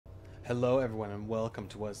Hello everyone and welcome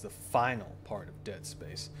to what is the final part of Dead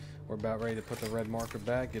Space. We're about ready to put the red marker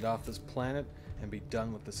back, get off this planet, and be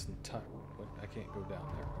done with this entire... What? I can't go down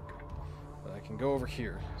there, okay. But I can go over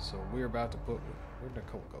here, so we're about to put... Where'd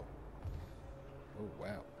Nicole go? Oh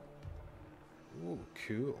wow. Ooh,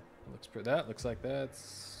 cool. Looks pretty... That looks like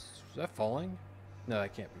that's... Is that falling? No,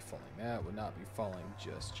 that can't be falling. That would not be falling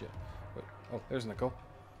just yet. Wait, oh, there's Nicole.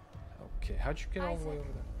 Okay, how'd you get all the way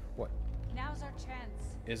over there? What? Now's our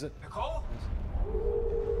chance. Is it? Nicole?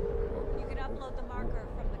 You can upload the marker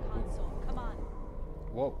from the console. Come on.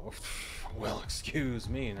 Whoa. Well, excuse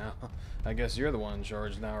me now. I guess you're the one in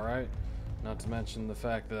charge now, right? Not to mention the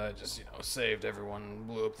fact that I just, saved everyone and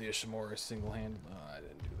blew up the Ishimura single-handed. I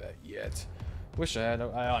didn't do that yet. Wish I had.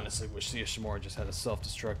 I honestly wish the Ishimura just had a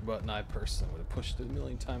self-destruct button. I personally would have pushed it a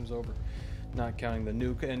million times over. Not counting the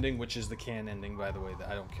nuke ending, which is the can ending, by the way. That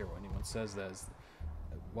I don't care what anyone says. That is.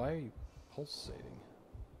 Why are you pulsating?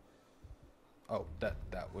 Oh, that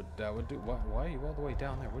would do. Why are you all the way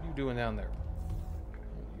down there? What are you doing down there?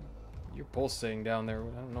 You're pulsating down there.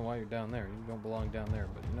 I don't know why you're down there. You don't belong down there.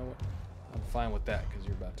 But you know what? I'm fine with that because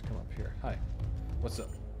you're about to come up here. Hi. What's up?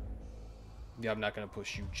 Yeah, I'm not gonna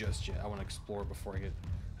push you just yet. I want to explore before I get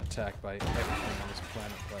attacked by everything on this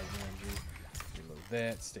planet. Reload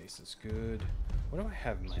that. Stasis good. What do I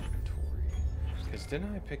have in my inventory? Because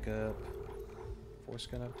didn't I pick up force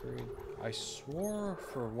gun upgrade? I swore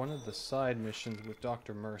for one of the side missions with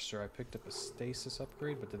Dr. Mercer I picked up a stasis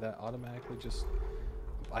upgrade, but did that automatically just...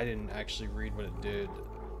 I didn't actually read what it did.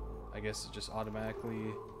 I guess it just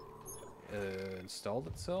automatically installed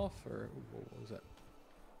itself, or what was that?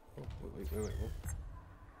 Oh, wait.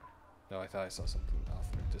 No, I thought I saw something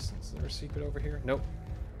off in the distance. Is there a secret over here? Nope.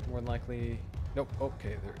 More than likely... Nope.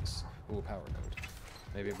 Okay, there it is. Ooh, power code.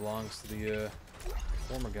 Maybe it belongs to the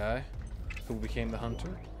former guy who became the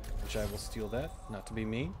hunter, which I will steal that, not to be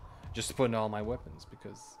mean, just to put in all my weapons,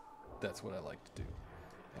 because that's what I like to do.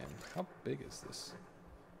 And how big is this?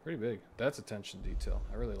 Pretty big. That's attention to detail.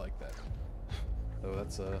 I really like that. Though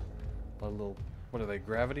that's a little... What are they,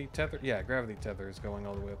 gravity tether? Yeah, gravity tether is going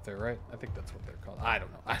all the way up there, right? I think that's what they're called. I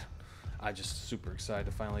don't know. I'm just super excited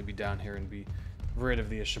to finally be down here and be rid of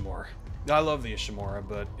the Ishimura. I love the Ishimura,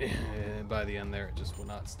 but by the end there, it just will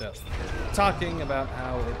not stop talking about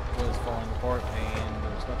how it was falling apart, and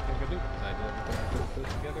there was nothing I could do. I did everything I could put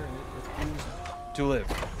it together, and it refused to live.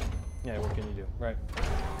 Yeah, what can you do, right?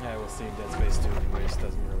 Yeah, we'll see in Dead Space 2 anyways.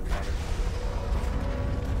 Doesn't really matter.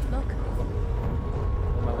 Look.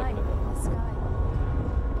 What am I looking at? The sky.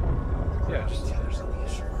 Yeah, just... Tethers on the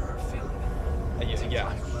Ishimura are failing.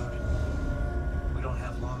 yeah. We don't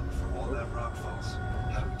have long before all that rock falls.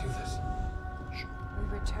 How do we do this? We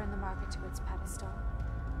return the marker to its pedestal.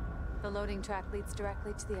 The loading track leads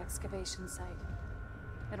directly to the excavation site.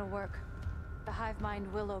 It'll work. The hive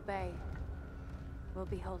mind will obey. We'll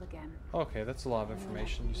be whole again. Okay, that's a lot of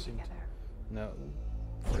information. You seem to know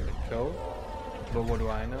Together. the code, but what do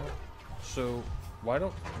I know? So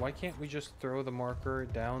why can't we just throw the marker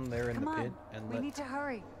down there in the pit and we need to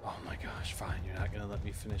hurry. Oh my gosh, fine. You're not gonna let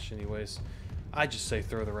me finish anyways. I just say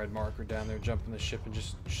throw the red marker down there, jump in the ship, and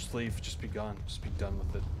just leave. Just be gone. Just be done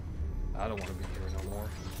with it. I don't want to be here no more.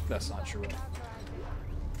 That's not true.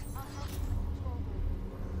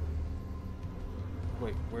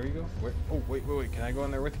 Wait, where you go? Wait, oh, wait. Can I go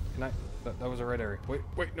in there with you? Can I? That was a red area. Wait,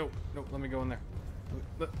 no, let me go in there.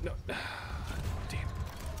 No. Damn.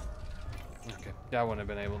 Okay, I wouldn't have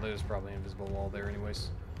been able. There's probably an invisible wall there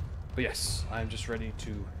anyways. But yes, I'm just ready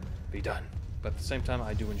to be done. But at the same time,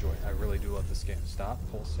 I do enjoy it. I really do love this game. Stop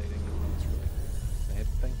pulsating. It's really... Can I hit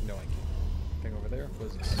the thing? No, I can't. Thing over there? What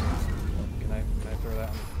is this? Can I throw that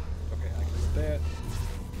on? Okay, I can hit that.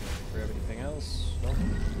 Grab anything else? No. Okay,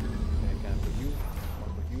 can I put you?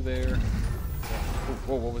 I'll put you there.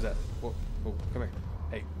 Whoa, what was that? Whoa, come here.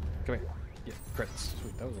 Hey, come here. Yeah, credits.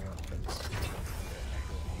 Sweet, that was a lot of credits.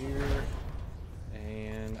 Here.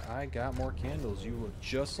 And I got more candles. You look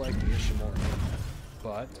just like the Ishimura.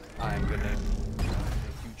 But I'm gonna make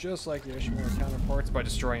you just like the Ishimura counterparts by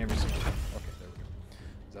destroying every single one. Okay, there we go.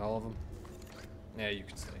 Is that all of them? Yeah, you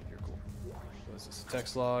can stay. You're cool. What is this? A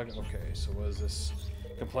text log? Okay, so what is this?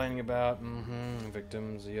 Complaining about?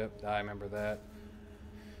 Victims. Yep, I remember that.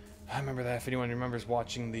 If anyone remembers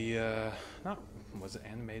watching the, was it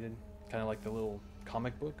animated? Kind of like the little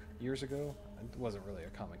comic book years ago? It wasn't really a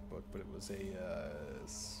comic book, but it was I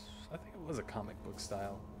think it was a comic book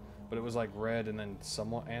style. But it was like red and then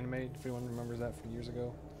somewhat animated, if anyone remembers that from years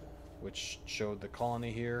ago. Which showed the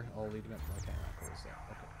colony here, all leading up. Okay, I'll close that.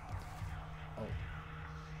 Okay.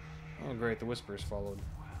 Oh, great, the whispers followed.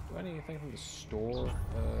 Do I need anything from the store?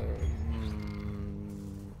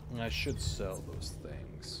 I should sell those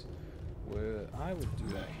things. I would do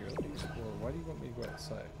that here. Let me explore. Why do you want me to go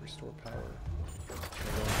outside? Restore power. Can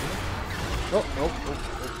I go in here? Oh, nope. Oh.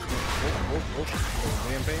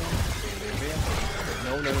 Bam, bam. Bam, bam, bam.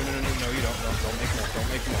 No, you don't. No, don't make more. Don't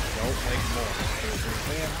make more. Don't make more. Bam,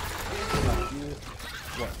 bam. Stop you.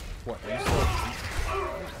 What? Are you still?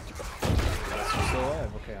 Yes, you're still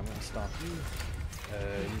alive. Okay, I'm gonna stop you.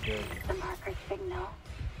 You good. The marker signal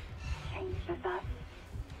changes us,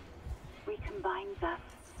 recombines us,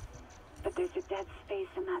 but there's a dead space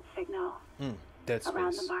in that signal. Dead space.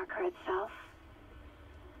 Around the marker itself,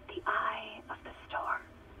 the eye of the storm.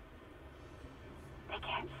 They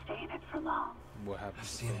can't stay in it for long. What happens I've if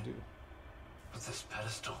seen they it. do? But this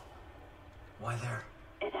pedestal, why there?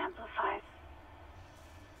 It amplifies.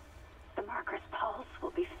 The marker's pulse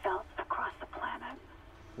will be felt across the planet.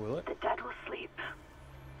 Will it? The dead will sleep,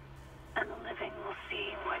 and the living will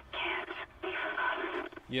see what can't be forgotten.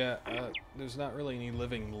 Yeah, there's not really any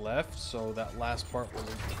living left, so that last part was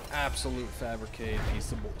an absolute fabricated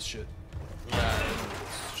piece of bullshit.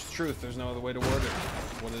 It's truth, there's no other way to word it.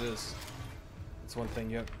 It's what it is. It's one thing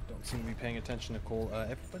you don't seem to be paying attention to, Cole.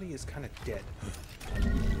 Everybody is kind of dead.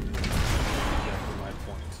 Exactly my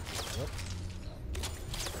point. Yep.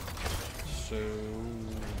 So...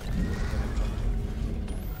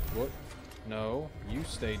 What? No, you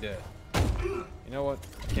stay dead. You know what?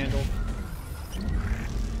 Candle.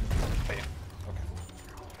 Bam. Okay.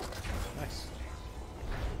 Nice.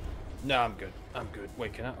 No, I'm good. I'm good.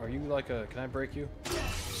 Wait, are you like a, can I break you?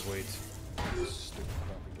 Sweet. Stupid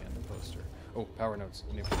propaganda poster. Oh, power notes.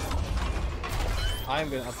 New. I'm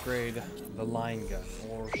gonna upgrade the line gun.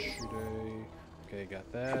 Or should I? Okay,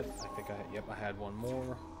 got that. I think yep, I had one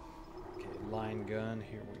more. Okay, line gun.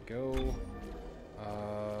 Here we go.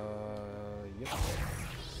 Yep.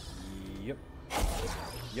 Yep.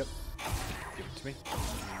 Yep. Give it to me. Give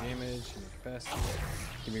me damage, give me capacity,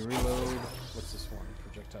 give me reload. What's this one?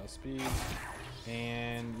 Projectile speed.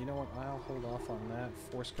 And you know what? I'll hold off on that.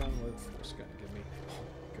 Force gun, what did force gun give me? Oh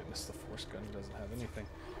goodness, the force gun doesn't have anything.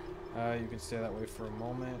 You can stay that way for a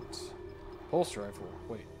moment. Pulse rifle,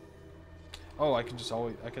 wait. Oh, I can just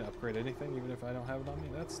I can upgrade anything even if I don't have it on me?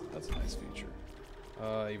 That's a nice feature.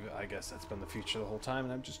 I guess that's been the feature the whole time,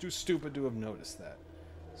 and I'm just too stupid to have noticed that.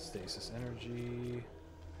 Stasis energy.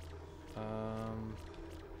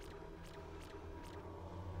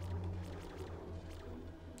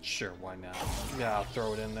 Sure, why not? Yeah, I'll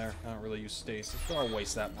throw it in there. I don't really use stasis, but I'll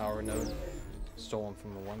waste that power node. Stolen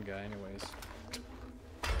from the one guy anyways.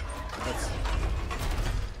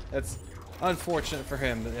 That's unfortunate for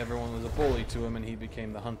him that everyone was a bully to him and he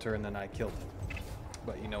became the hunter and then I killed him.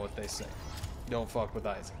 But you know what they say. Don't fuck with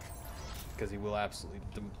Isaac. Because he will absolutely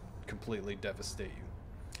completely devastate you.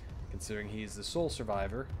 Considering he's the sole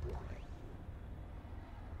survivor.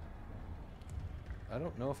 I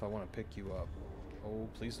don't know if I want to pick you up. Oh,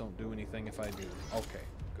 please don't do anything if I do. Okay,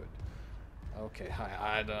 good. Okay, hi,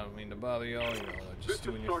 I don't mean to bother y'all, you know, just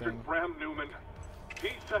doing your thing. Sergeant Bram Newman.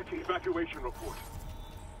 DSEC evacuation report.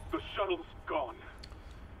 The shuttle's gone.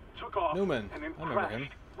 Took off Newman, and then I remember him.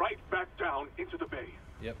 crashed right back down into the bay.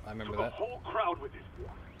 Yep, I remember Took that. a whole crowd with it.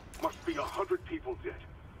 Must be 100 people dead.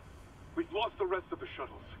 We've lost the rest of the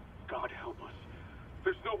shuttles. God help us.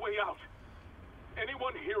 There's no way out.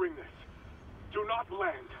 Anyone hearing this, do not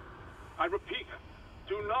land. I repeat,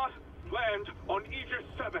 do not land on Aegis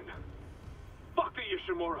 7. Fuck the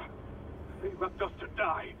Ishimura. They left us to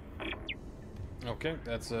die. Okay,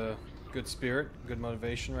 that's a good spirit, good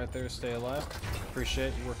motivation right there to stay alive.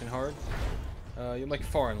 Appreciate you working hard. You'll make it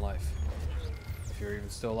far in life. If you're even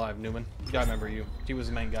still alive, Newman. Yeah, I remember you. He was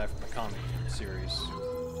the main guy from the comic series.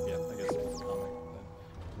 Yeah, I guess it was the comic.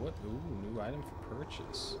 What? Ooh, new item for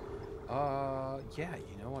purchase. Yeah,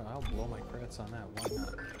 you know what? I'll blow my credits on that. Why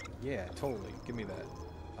not? Yeah, totally. Give me that.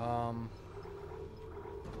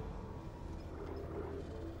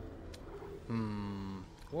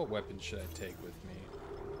 What weapon should I take with me?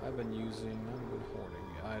 I've been hoarding.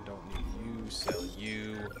 I don't need you. Sell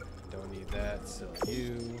you. Don't need that. Sell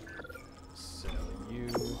you. Sell you.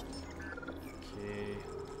 Okay.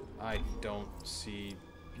 I don't see...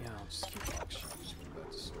 Yeah, I'll just keep auction. Just put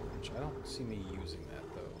that to storage. I don't see me using that,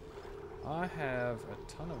 though. I have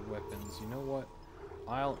a ton of weapons. You know what?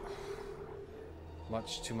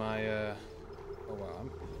 Much to my, oh wow, I'm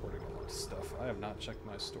hoarding a lot of stuff. I have not checked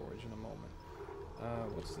my storage in a moment.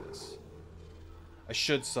 What's this? I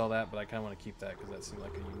should sell that, but I kind of want to keep that because that seemed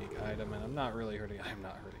like a unique item, and I'm not hurting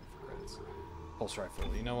for credits. Pulse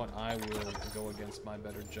rifle. You know what? I will go against my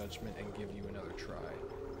better judgment and give you another try.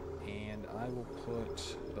 And I will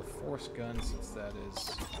put the force gun, since that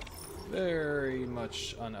is very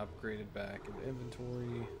much unupgraded, back into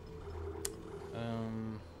inventory.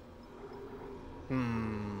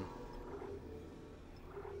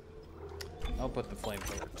 put the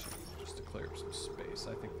flamethrower too, just to clear up some space.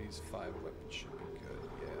 I think these 5 weapons should be good,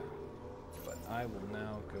 yeah. But I will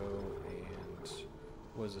now go and...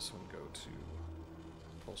 What does this one go to?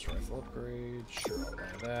 Pulse rifle upgrade. Sure, I'll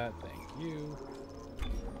buy that. Thank you.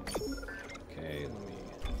 Okay, let me...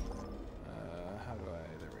 how do I...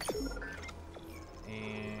 There we go.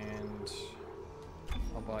 And...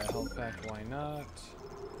 I'll buy a health pack, why not?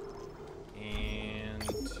 And...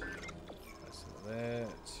 Buy some of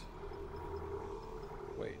that.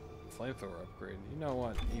 Wait, flamethrower upgrade. You know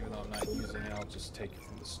what? Even though I'm not using it, I'll just take it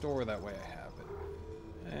from the store. That way I have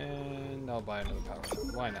it. And I'll buy another power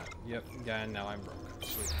node. Why not? Yep, yeah, now I'm broke.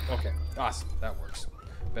 Sweet. Okay, awesome. That works.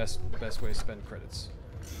 Best way to spend credits.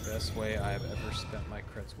 Best way I have ever spent my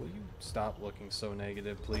credits. Will you stop looking so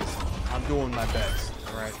negative, please? I'm doing my best,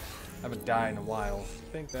 alright? I haven't died in a while.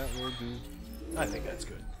 I think that will do. I think that's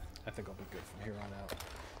good. I think I'll be good from here on out.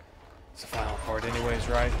 It's the final part anyways,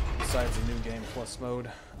 right? Besides the new game plus mode.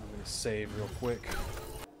 I'm gonna save real quick.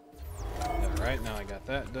 Alright, now I got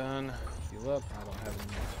that done. Heal up. I don't have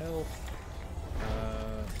enough health.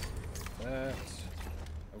 That.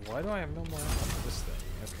 Why do I have no more health on this thing?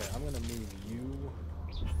 Okay, I'm gonna move you.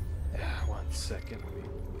 Yeah, 1 second.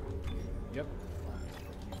 Yep.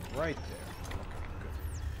 Right there. Okay, good.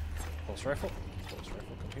 Pulse rifle. Pulse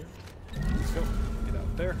rifle, come here. Let's go. Get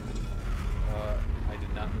out there. I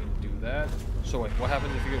did not mean to do that. So wait, what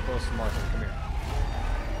happens if you get close to Martha? Come here.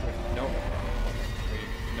 Wait, no.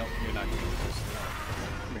 Nope, you're not getting close to that.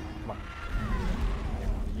 Come here, come on.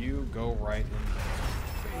 You go right in there.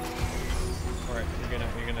 Alright, you're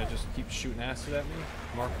gonna just keep shooting acid at me?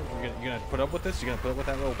 Marker? You're gonna put up with this? You're gonna put up with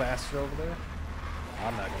that little bastard over there?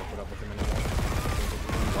 I'm not gonna put up with him anymore.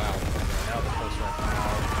 Wow. Now the pulse rifle. Now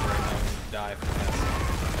I'm gonna die from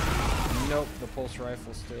acid. Nope, the pulse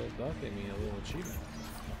rifle still does give me a little achievement.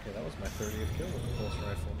 Okay, that was my 30th kill with the pulse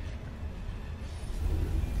rifle.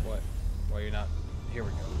 What? Why are you not? Here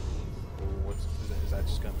we go. Is that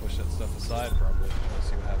just gonna push that stuff aside? Probably. Let's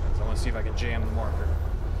see what happens. I want to see if I can jam the marker.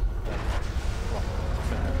 Come on.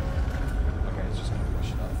 Okay, it's just gonna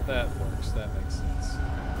push it off. That works. That makes sense.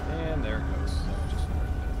 And there it goes. So just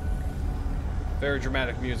very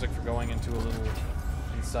dramatic music for going into a little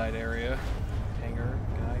inside area. Hangar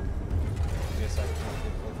guy. I guess I can't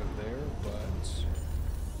get over there, but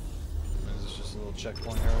this is just a little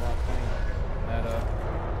checkpoint airlock thing. Open that up.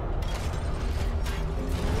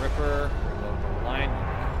 Ripper. Reload the line.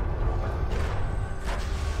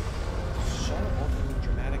 Shut up with the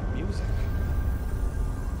dramatic music.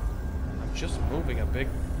 I'm just moving a big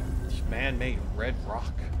man-made red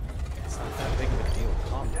rock. It's not that big of a deal.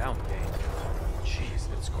 Calm down, game. Jeez,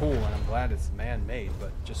 it's cool and I'm glad it's man-made,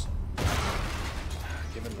 but just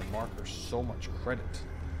giving the marker so much credit.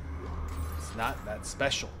 It's not that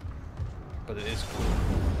special, but it is cool.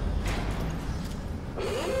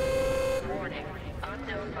 Warning.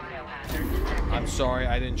 Unknown biohazard detected. I'm sorry,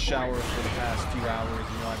 I didn't shower for the past few hours.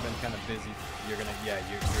 You know, I've been kind of busy. You're dying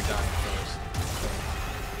first.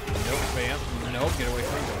 Nope, bam. Nope, get away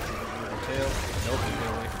from me. Don't you hit me with your tail. Nope, you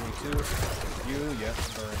get away from me too. You, yep,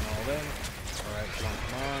 burn all them. Alright, come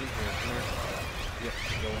on. Here, come here. Yep,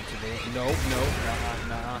 go into the... Nope, nope,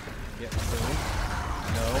 nah. Yep, boom.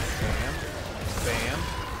 No, bam. Bam.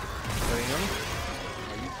 Bam.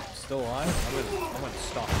 Are you still alive? I'm gonna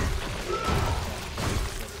stop you.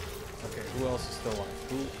 Okay, who else is still alive?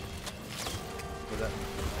 Who? Was that?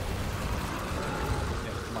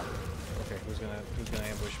 Yeah, come on. Okay, who's gonna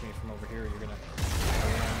ambush me from over here? You're gonna.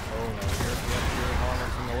 Oh no, you're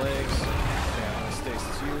harming from the legs. Okay, I'm gonna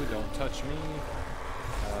stasis you. Don't touch me.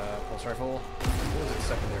 Pulse rifle. What was it?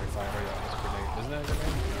 Secondary fire. Oh yeah, it's a grenade. Isn't that a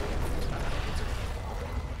grenade? It's a grenade.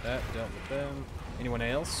 Okay. That dealt with them. Anyone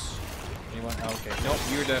else? Anyone? Okay. Nope,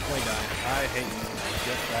 you're definitely dying. I hate you.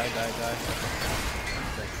 Yep, die.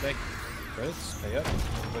 Thank you. Credits, pay up.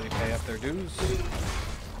 Everybody pay up their dues. Do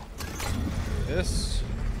this.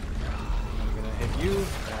 I'm gonna hit you.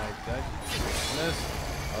 This.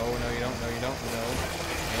 Oh no, you don't. No. Nope.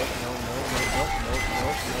 No. No, you don't.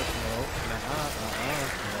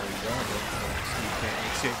 You can't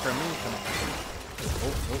escape from me. Come on.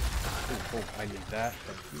 Oh, I need that.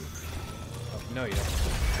 Thank you. Oh, no, you don't.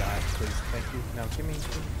 Die, please. Thank you. Now give me.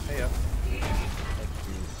 Pay up. Thank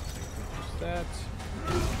you. Just that.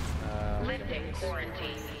 Lifting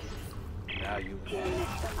quarantine. Now you. Do you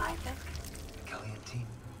miss them, Isaac? The Galleon team?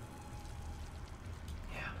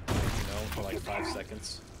 Yeah. You know, for like 5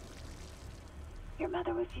 seconds. Your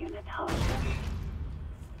mother was unitology.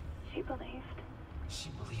 She believed. She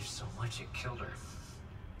believed so much it killed her.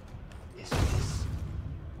 Is this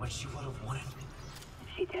what she would have wanted?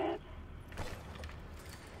 She did.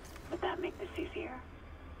 Would that make this easier?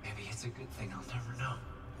 Maybe it's a good thing I'll never know.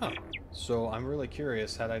 Huh. So I'm really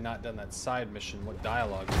curious, had I not done that side mission, what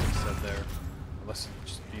dialogue would be said there? Unless it would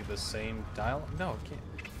just be the same dialogue? No, it can't.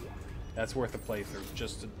 That's worth a playthrough,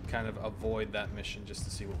 just to kind of avoid that mission, just to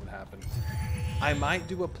see what would happen. I might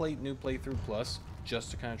do a new playthrough plus,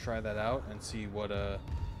 just to kind of try that out and see what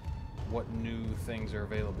new things are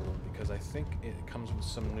available, because I think it comes with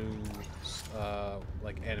some new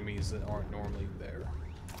like enemies that aren't normally there.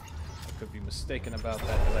 I could be mistaken about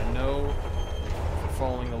that, because I know,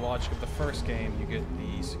 following the logic of the first game, you get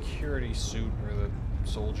the security suit, or the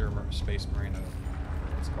soldier, space marine, I don't know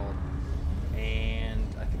what it's called, and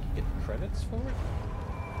I think you get credits for it,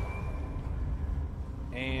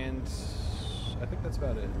 and I think that's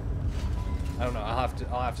about it. I don't know, I'll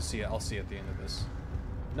have to see it. I'll see at the end of this.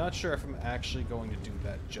 Not sure if I'm actually going to do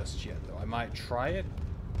that just yet, though. I might try it.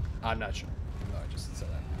 I'm not sure. No, I just said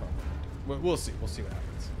that. Probably. We'll see. We'll see what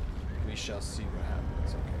happens. We shall see what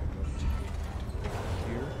happens. Okay, go to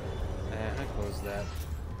here. And close that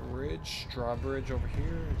bridge. Drawbridge over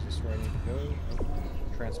here. Is this where I need to go? Oh,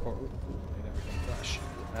 transport. Ooh, made everything flash.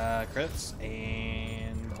 Credits.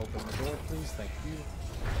 And open the door, please. Thank you.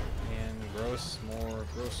 And more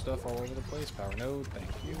gross stuff all over the place. Power node. Thank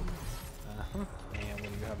you. And what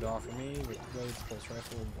do you have to offer me? With blades, pulse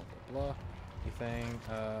rifle, blah blah blah. Anything?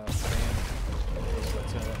 Let's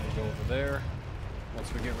let me go over there. Once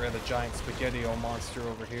we get rid of the giant spaghetti-o monster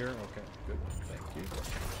over here. Okay, good. Thank you.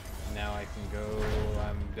 Now I can go.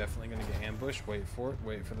 I'm definitely gonna get ambushed. Wait for it.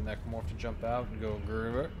 Wait for the necromorph to jump out and go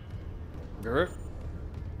grr. Grr.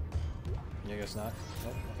 Yeah, I guess not.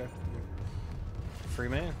 Nope. Okay. Free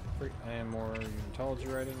man. Free and more unitology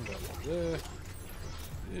writing. Blah blah blah.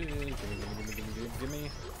 Gimme.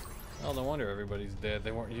 Oh, no wonder everybody's dead.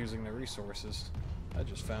 They weren't using their resources. I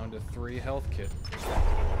just found a 3 health kit.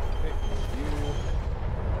 Okay, review.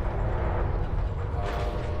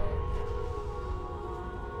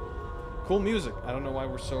 Cool music. I don't know why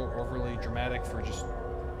we're so overly dramatic for just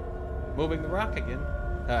moving the rock again.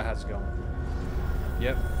 How's it going?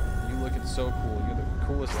 Yep, you looking so cool. You're the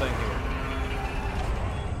coolest thing here.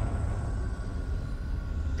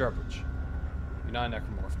 Drawbridge. You're not a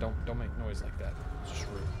necromorph. Don't make noise like that. It's just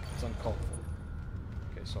rude. It's uncalled for.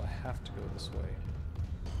 Okay, so I have to go this way.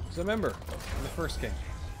 Because remember, in the first game,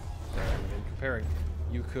 comparing,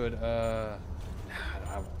 you could, I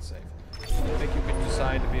won't save. I think you could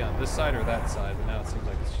decide to be on this side or that side, but now it seems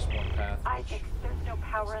like it's just one path. Isaac, there's no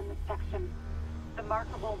power in this section. The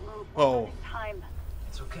marker won't move Oh. this time.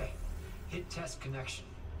 It's okay. Hit test connection.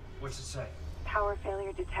 What's it say? Power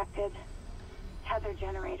failure detected. Tether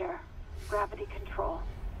generator. Gravity control.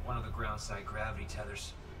 One of the ground side gravity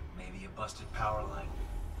tethers. Maybe a busted power line.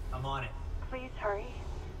 I'm on it. Please hurry.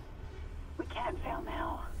 We can't fail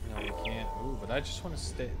now. No, you can't. Ooh, but I just want to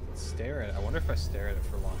stare at it. I wonder if I stare at it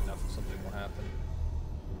for long enough, something will happen.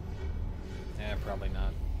 Eh, probably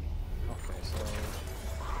not. Okay, so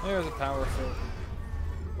there's a power filter.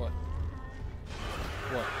 What?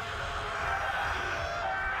 What?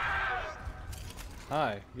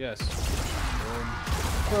 Hi. Yes. Boom.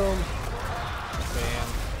 Boom. Bam.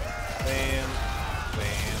 Bam.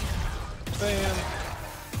 Bam. Bam.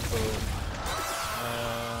 Boom.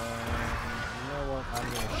 You know what? I'm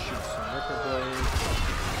gonna shoot some ripper blades.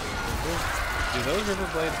 Do those ripper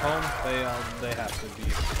blades home? They have to be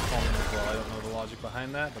home as well. I don't know the logic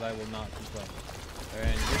behind that, but I will not complain.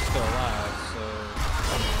 And you're still alive, so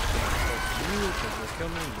I'm gonna can't close to you because you'll kill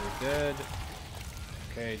me. You're dead.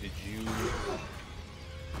 Okay, did you?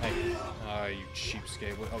 Hey, you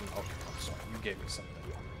cheapskate. Oh, okay, I'm sorry. You gave me something.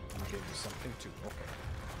 You gave me something too. Okay.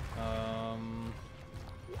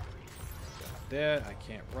 Got that. I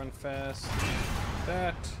can't run fast.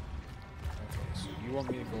 That. Okay, so you want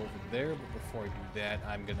me to go over there, but before I do that,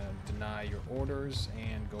 I'm gonna deny your orders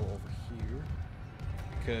and go over here.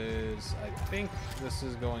 Because I think this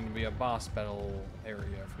is going to be a boss battle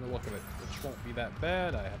area from the look of it, which won't be that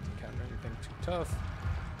bad. I haven't encountered anything too tough.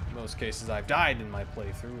 In most cases I've died in my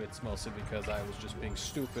playthrough. It's mostly because I was just being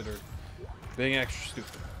stupid or being extra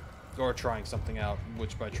stupid. Or trying something out,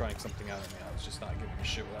 which by trying something out, I mean I was just not giving a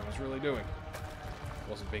shit what I was really doing.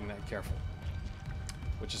 Wasn't being that careful.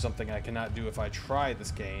 Which is something I cannot do if I try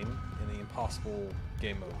this game in the impossible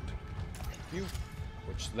game mode. Thank you.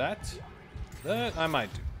 Which that I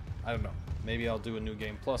might do. I don't know. Maybe I'll do a new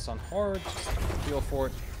game plus on hard, just to feel for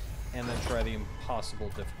it, and then try the impossible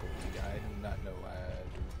difficulty. I do not know.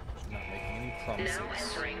 I'm not making any promises. Now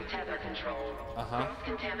entering tether control.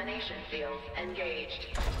 Cross-contamination field engaged.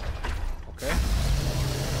 Okay.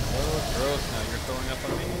 Oh, gross. Now you're throwing up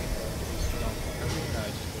on me. I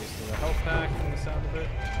just wasted a health pack from the sound of it.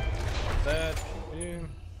 That.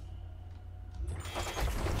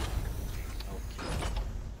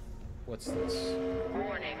 What's this?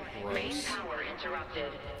 Warning. Main Gross. power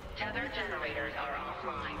interrupted. Tether generators are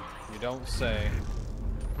offline. You don't say.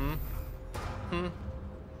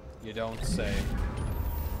 You don't say.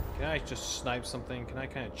 Can I just snipe something? Can I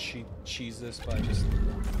kind of cheese this by just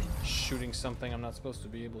shooting something I'm not supposed to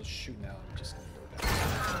be able to shoot now? I'm just gonna go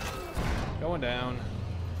down. Going down.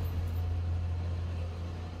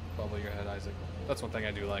 Bubble your head, Isaac. That's one thing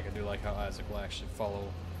I do like. I do like how Isaac will actually follow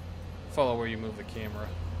where you move the camera.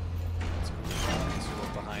 That's cool. Unless you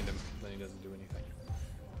look behind him, then he doesn't do anything.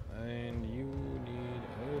 And you need...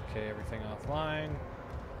 Okay, everything offline.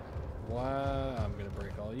 Why? I'm gonna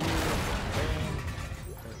break all you. Bang.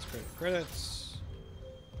 Credits.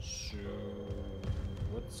 So,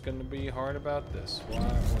 what's gonna be hard about this?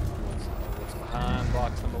 What's behind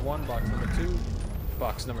box number 1, box number 2,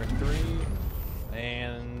 box number 3,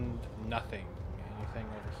 and nothing. Anything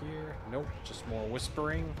over here? Nope, just more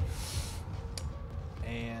whispering.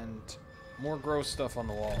 And more gross stuff on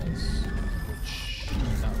the walls, which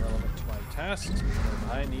is not relevant to my tasks because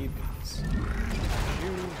I need these.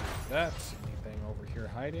 You, that. Anything over here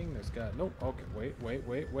hiding? There's got... Nope. Okay, wait.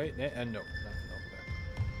 And no, nothing over there.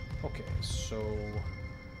 Okay, so...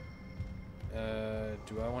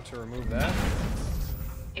 do I want to remove that?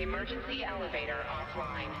 Emergency elevator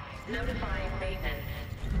offline. Notifying maintenance.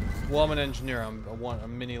 Well, I'm an engineer.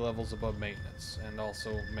 I'm many levels above maintenance, and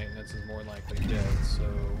also maintenance is more likely dead, so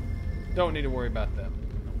don't need to worry about them.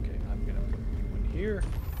 Okay, I'm gonna put you in here.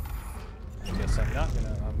 I guess I'm not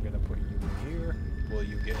gonna. I'm gonna put you in here. Will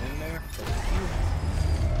you get in there?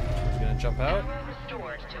 Who's gonna jump out? Power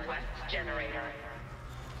restored to west generator.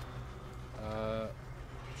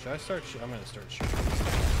 Should I start? I'm gonna start shooting.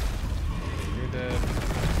 Okay, you're dead.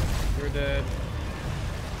 You're dead.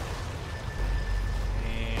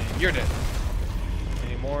 And you're dead.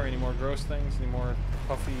 Okay. Any more gross things? Any more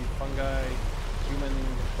puffy fungi, human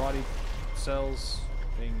body cells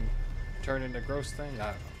being turned into gross things?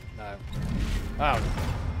 I don't know.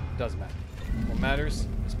 Doesn't matter. What matters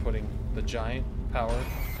is putting the giant power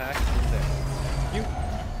pack in there. You.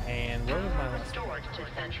 And where was my last? Restored to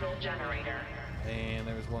central generator. And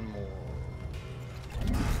there was one more.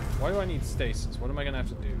 Why do I need stasis? What am I gonna have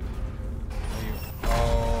to do?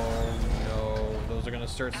 Oh no, those are gonna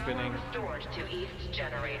start spinning. Restored to east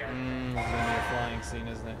generator. It's gonna be a flying scene,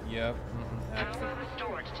 isn't it? Yep. Power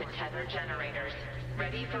restored to tether generators.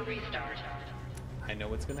 Ready for restart. I know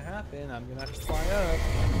what's gonna happen. I'm gonna have to fly up.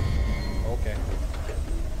 Okay.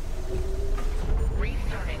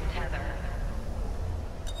 Restarting tether.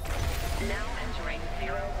 Now entering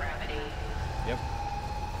zero gravity. Yep.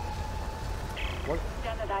 What?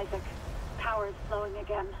 Done it, Isaac. Power is slowing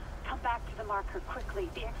again. Come back to the marker quickly.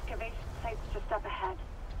 The excavation site's just up ahead.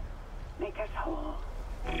 Make us whole.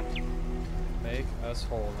 Make us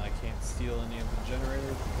whole. And I can't steal any of the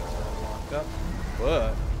generators because they're all locked up.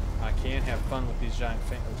 But I can have fun with these giant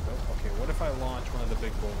things. Okay, what if I launch one of the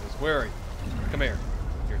big boulders? Where are you? Come here.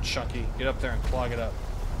 You're chunky. Get up there and clog it up.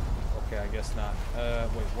 Okay, I guess not.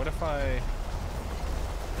 Wait, what if I...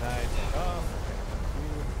 Can I take off?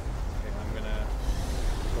 Okay, I'm gonna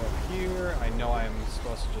go up here. I know I'm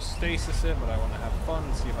supposed to just stasis it, but I want to have fun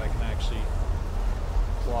and see if I can actually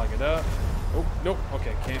clog it up. Oh, nope.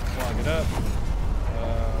 Okay, can't clog it up.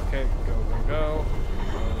 Okay, go. Go.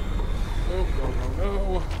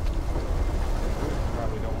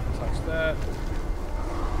 Probably don't want to touch that.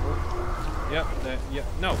 Yep,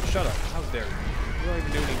 no, shut up. How dare you? You don't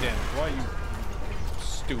even do any damage. Why are you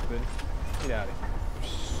stupid? Get out of here.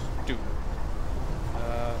 You're stupid.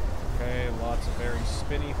 Okay, lots of very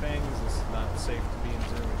spinny things. This is not safe to be in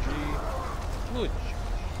 0G. Would you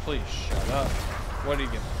please shut up? What do you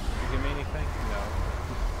give me? Did you give me anything? No.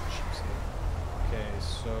 Okay,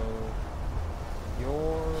 so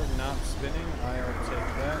you're not spinning. I'll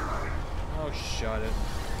take that. Oh, shut it.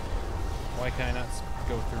 Why can I not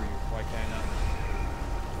go through you? Why can I not?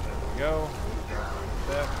 There we go.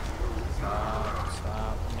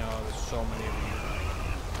 Stop. No, there's so many of you.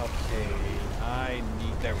 Okay, I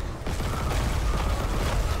need... There we go.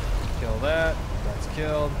 Kill that. That's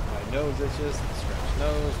killed. My nose itches. Scratch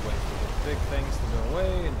nose. Wait for the big things to go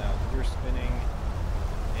away. And now you're spinning.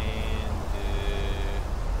 And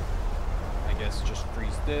I guess just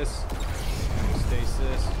freeze this.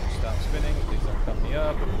 Stasis. Stop spinning. Please don't cut me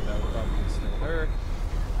up. That would probably still hurt. I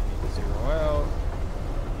need to zero out.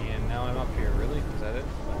 And now I'm up here. Really? Is that it?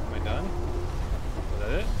 Am I done? Is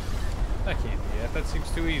that it? That can't be it. That seems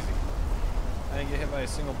too easy. I didn't get hit by a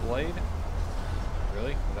single blade.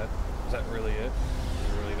 Really? Is that really it? Is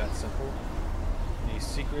it really that simple? Any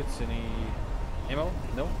secrets? Any ammo?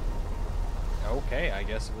 No? Okay, I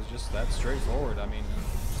guess it was just that straightforward. I mean,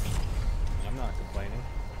 I'm not complaining.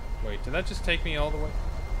 Wait, did that just take me all the way?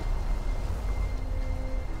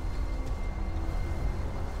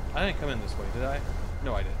 I didn't come in this way, did I?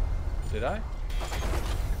 No, I didn't. Did I?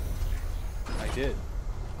 I did.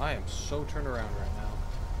 I am so turned around right now.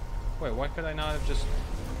 Wait, why could I not have just...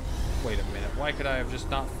 Wait a minute. Why could I have just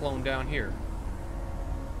not flown down here?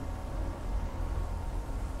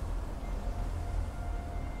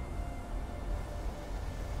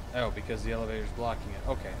 Oh, because the elevator's blocking it.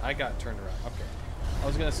 Okay, I got turned around. Okay. I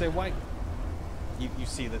was gonna say, why... You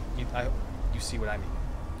see that... You see what I mean.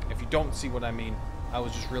 If you don't see what I mean, I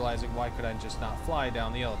was just realizing, why could I just not fly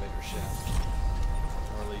down the elevator shaft?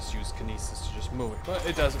 Or at least use kinesis to just move it. But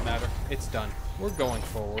it doesn't matter. It's done. We're going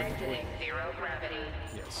forward. Exiting 0 gravity.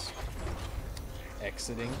 Yes.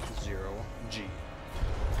 Exiting 0G.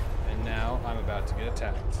 And now I'm about to get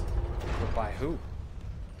attacked. But by who?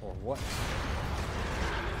 Or what?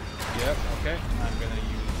 Yep, okay. I'm gonna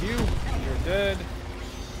use you. You're dead.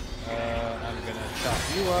 I'm gonna chop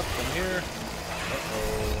you up from here.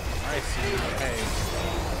 Uh-oh. I see. Hey.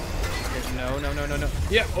 No, no, no, no, no.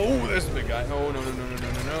 Yeah. Oh, there's the big guy. Oh, no, no, no, no, no,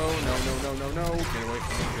 no, no, no, no, no, no, no. Get away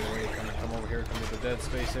from me. Get away. Come over here. Come to the dead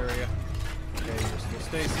space area. Okay, you're still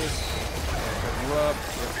stasis. Cut you up.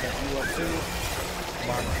 Let's cut you up too.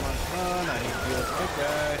 Come on, come on, come on. I need to deal with the big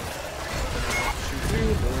guy. Shoot you.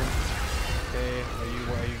 Boom. Okay,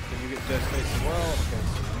 can you get dead space as well? Okay,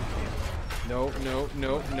 so you can't. No, no,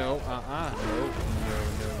 no, no, no,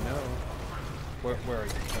 no. Where are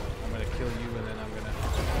you? Oh, I'm gonna kill you and then I'm gonna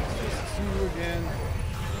stasis you again.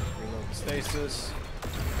 Reload the stasis.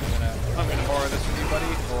 I'm gonna borrow this from you,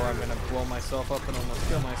 buddy, or I'm gonna blow myself up and almost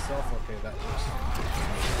kill myself. Okay, that works.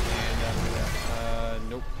 And I'm gonna,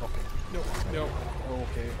 nope, okay, nope, nope,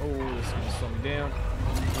 okay, oh, this is gonna slow me down.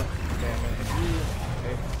 Okay, I'm gonna hit you.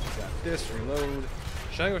 Okay, got this, reload.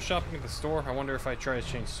 Should I go shopping at the store? I wonder if I try to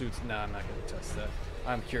change suits. Nah, I'm not gonna test that.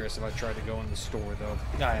 I'm curious if I try to go in the store, though.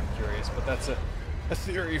 I am curious, but that's a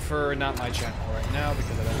theory for not my channel right now,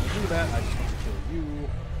 because I don't want to do that. I just want to kill you.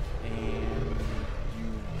 And you,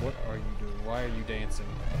 what are you doing? Why are you dancing?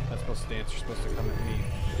 I'm not supposed to dance. You're supposed to come at me.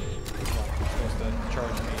 Come on, you're supposed to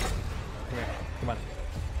charge me. Come here. Come on.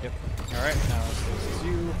 Yep. Alright, now this is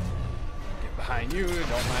you. Get behind you.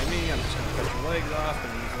 Don't mind me. I'm just going to cut your legs off and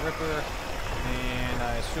use a ripper. And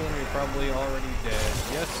I assume you're probably already dead.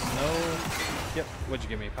 Yes, no. Yep. What'd you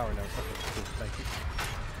give me? Power node. Okay, cool. Thank you.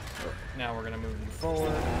 Now we're going to move you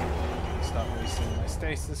forward. Stop wasting my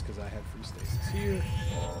stasis because I had free stasis here.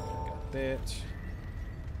 Got that.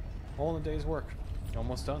 All in a day's work.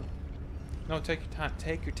 Almost done. No, take your time.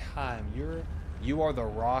 Take your time. You are the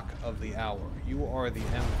rock of the hour. You are the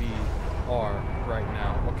MVR right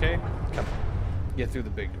now. Okay? Come on. Get through the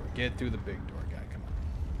big door. Get through the big door, guy. Come on.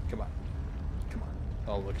 Come on. Come on.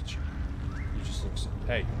 Oh, look at you. You just look so...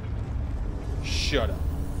 Hey. Shut up.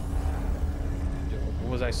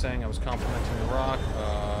 What was I saying? I was complimenting the rock.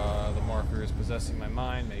 The marker is possessing my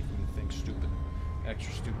mind, making me think stupid,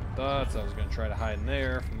 extra stupid thoughts. I was going to try to hide in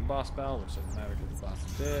there from the boss battle, which doesn't matter because the boss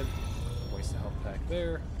is dead. Waste the health pack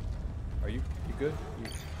there. Are you good?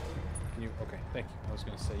 Can you? Okay, thank you. I was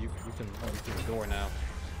going to say you can run through the door now.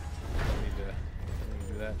 I need to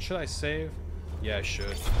do that. Should I save? Yeah, I should.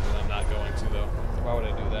 But I'm not going to though. Why would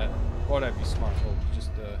I do that? Why would I be smart? Oh,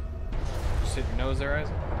 just hit your nose there,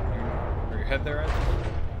 Isaac. Or your head there, Isaac.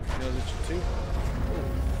 Your nose itchy too. Ooh,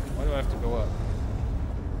 why do I have to go up?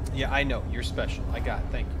 Yeah, I know you're special. I got it.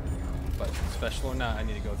 Thank you. But special or not, I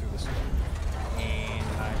need to go through this door. And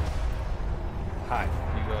hi.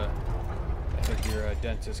 You I think your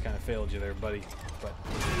dentist kind of failed you there, buddy. But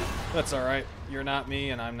that's all right. You're not me,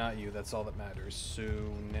 and I'm not you. That's all that matters. So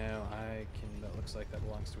now I can. That looks like that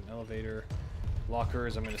belongs to an elevator.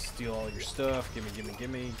 Lockers. I'm gonna steal all your stuff. Gimme, gimme,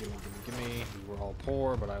 gimme, gimme, gimme, gimme. You were all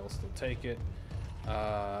poor, but I will still take it.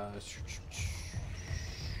 What's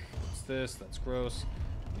this? That's gross.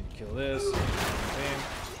 Need to kill this.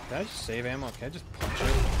 Can I just save ammo? Can I just punch it?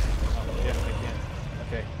 Oh, yeah, I can.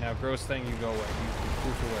 Okay, now gross thing, you go away. You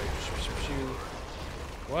poof away.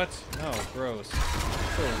 What? No, gross.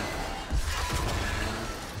 Boom.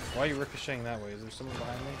 Why are you ricocheting that way? Is there someone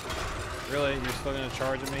behind me? Really? You're still gonna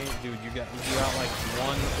charge at me? Dude, you got like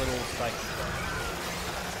one little psychic bar.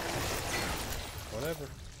 Whatever.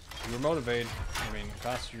 You were motivated. I mean, it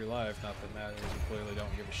cost you your life. Not that matters. You clearly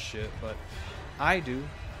don't give a shit, but I do.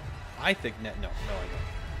 I think no, I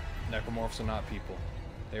don't. Necromorphs are not people.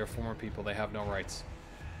 They are former people. They have no rights.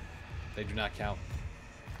 They do not count.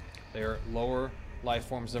 They are lower life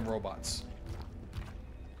forms than robots.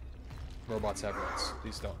 Robots have rights.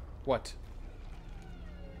 These don't. What?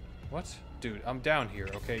 What? Dude, I'm down here,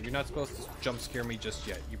 okay? You're not supposed to jump scare me just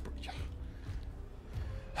yet. You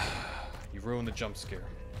ruined the jump scare.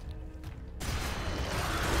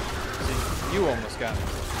 You almost got me.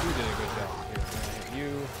 You did a good job. Here, I'm gonna hit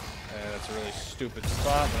you. That's a really stupid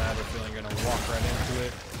spot, but I have a feeling you're gonna walk right into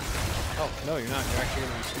it. Oh, no, you're not. You're actually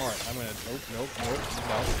gonna be smart. I'm gonna... Nope.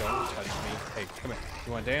 No, don't touch me. Hey, come here.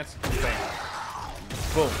 You wanna dance? Bam.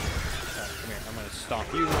 Boom. Right, come here. I'm gonna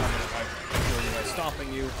stomp you. I'm gonna kill you by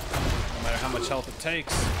stomping you. No matter how much health it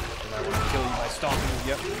takes. And I wanna kill you by stomping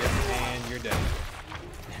you. Yep. And you're dead.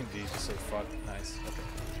 Indeed, just say fuck. Nice. Okay.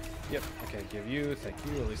 Yep. Okay, give you. Thank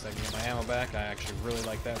you. At least I can get my ammo back. I actually really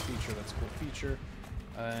like that feature. That's a cool feature.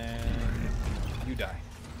 And you die.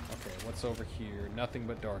 Okay, what's over here? Nothing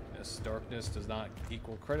but darkness. Darkness does not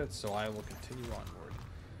equal credits, so I will continue onward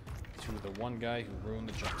to the one guy who ruined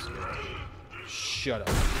the jump scare. Shut up.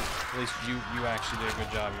 At least you actually did a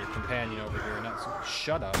good job. Your companion over here, not so.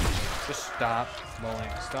 Shut up. Just stop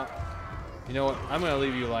moaning. Stop. You know what? I'm gonna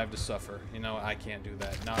leave you alive to suffer. You know, I can't do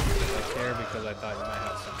that. Not because I care, because I thought you might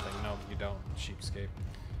have something. No, you don't. Cheapskate.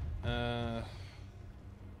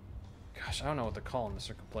 Gosh, I don't know what the colonists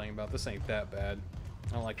are complaining about. This ain't that bad.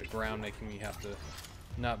 I don't like the ground making me have to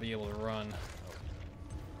not be able to run. Oh.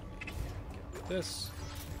 Get this.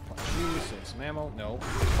 Punch you, save some ammo. No.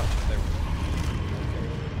 Punch it. There we go. Okay.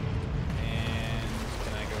 And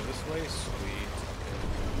can I go this way? Sweet. Okay.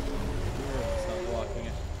 Here, it's not blocking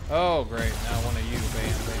it. Oh, great. Now one of you.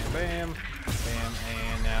 Bam, bam, bam. Bam.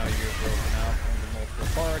 And now you're broken up into multiple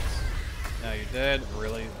parts. Now you're dead.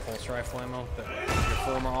 Really? Pulse rifle ammo? Your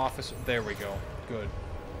former officer? There we go. Good.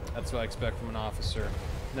 That's what I expect from an officer.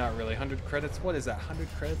 Not really. 100 credits? What is that? 100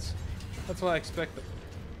 credits? That's what I expect.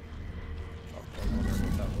 Oh, I wonder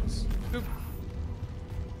what that was. Boop.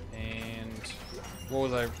 And what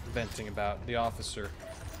was I venting about? The officer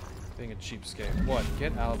being a cheapskate. What?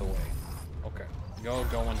 Get out of the way. Okay.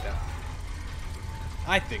 Going down.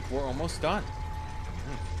 I think we're almost done.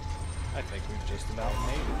 I think we've just about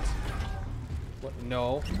made it. What?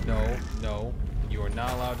 No. You are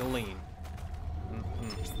not allowed to lean.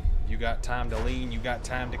 You got time to lean, you got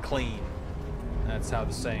time to clean. That's how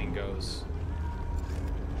the saying goes.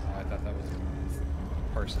 Oh, I thought that was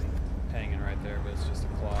a person hanging right there, but it's just a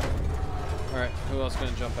claw. Alright, who else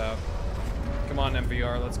gonna jump out? Come on,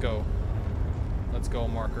 MVR, let's go. Let's go,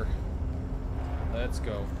 marker. Let's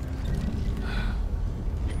go.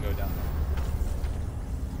 You can go down there.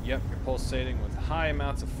 Yep, you're pulsating with high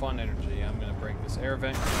amounts of fun energy. I'm gonna break this air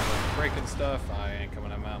vent. I'm breaking stuff. I ain't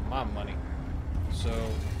coming out of my money. So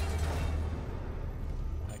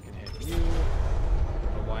I can hit you. I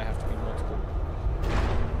don't know why I have to be multiple.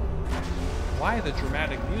 Why the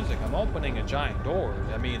dramatic music? I'm opening a giant door.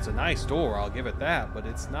 I mean, it's a nice door, I'll give it that, but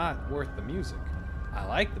it's not worth the music. I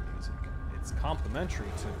like the music. It's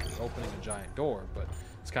complimentary to opening a giant door, but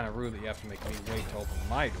it's kind of rude that you have to make me wait to open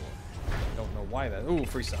my door. I don't know why that. Ooh,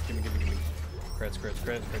 free stuff. Give me. Creds. Put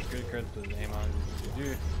the name on.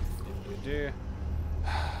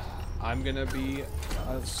 I'm gonna be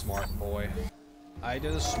a smart boy. I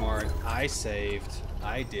did a smart. I saved.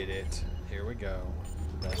 I did it. Here we go.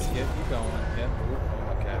 Let's get you going. Yep. Ooh,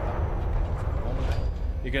 okay.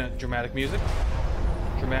 You're gonna dramatic music.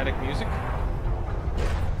 Dramatic music.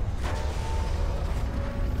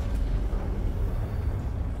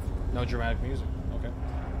 No dramatic music. Okay.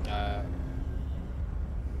 I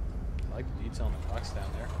like the detail on the box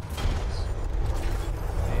down there.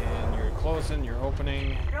 And you're closing, you're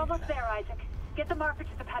opening. You're almost there, Isaac. Get the marker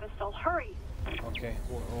to the pedestal. Hurry! Okay.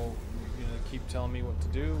 Well, you're gonna keep telling me what to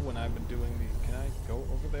do when I've been doing the... Can I go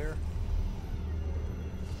over there?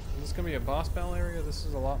 Is this gonna be a boss battle area? This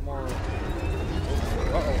is a lot more... Uh-oh.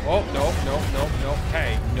 Oh, no.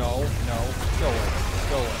 Hey, no. Go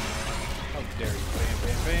away. How dare you.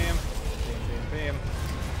 Bam. Bam.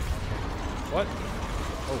 What?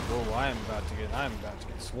 Oh, whoa, I'm about to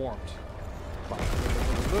get swarmed.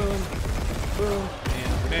 Boom,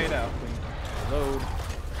 and grenade out. Reload.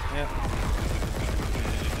 Yep.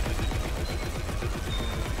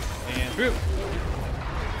 And boom.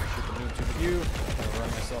 Shoot the move to the view. I'm gonna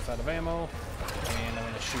run myself out of ammo. And I'm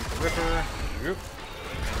gonna shoot the Ripper. And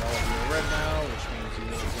all of you are red now, which means you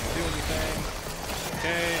really can't do anything.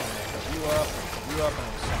 Okay, I'm gonna cut you up, and I'm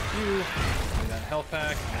gonna stop you. Do that health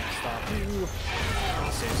pack, I'm gonna stop you. I'm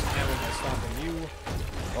gonna save some ammo by stomping you.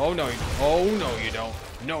 Oh no, you don't.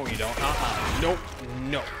 No, you don't. Nope.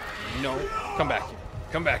 No. Come back here,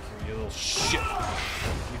 you little shit.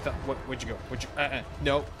 You thought, where'd you go?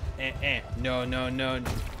 No.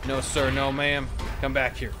 No, sir, no, ma'am. Come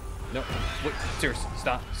back here. No, wait, seriously,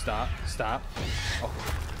 stop.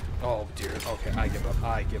 Oh, dear. Okay, I give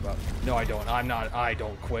up. No, I don't. I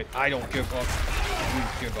don't quit. I don't give up. You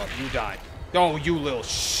give up. You die. Oh, you little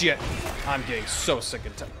shit. I'm getting so sick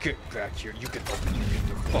and tired. Get back here. You can open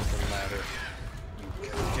your fucking ladder. You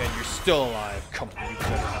And you're still alive. Come on, you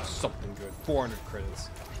better have something good. 400 credits.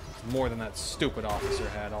 More than that stupid officer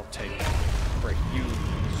had. I'll take it. Break you,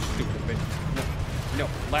 stupid bitch. No,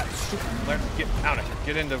 let get out of here.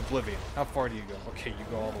 Get into oblivion. How far do you go? Okay, you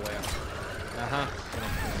go all the way up. Gonna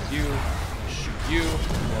you, gonna shoot you,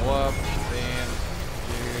 blow up, bam,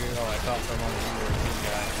 dude. Oh, I thought for a moment you were a good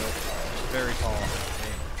guy. Nope. Very tall.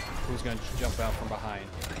 Okay. Who's gonna jump out from behind?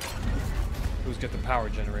 Who's got the power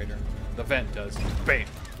generator? The vent does. Bam.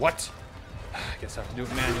 What? I guess I have to do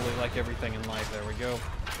it manually like everything in life. There we go.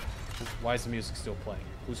 Why is the music still playing?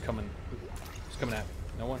 Who's coming? Who's coming at me?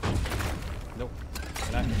 No one? Nope.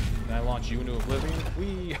 Can I launch you into oblivion?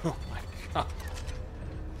 Wee! Oh my god.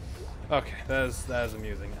 Okay, that is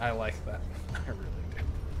amusing. I like that. I really do.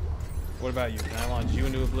 What about you? Can I launch you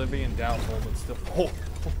into oblivion? Doubtful, but still. Oh,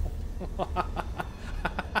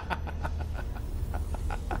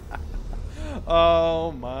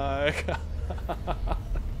 oh my god.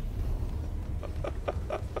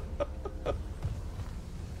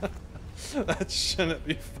 That shouldn't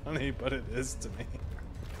be funny, but it is to me.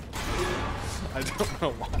 I don't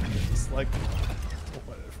know why. It's like,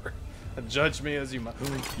 whatever. Judge me as you might.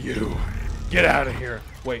 You, get out of here.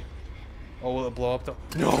 Wait. Oh, will it blow up though?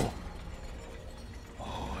 No.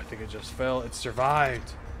 Oh, I think it just fell. It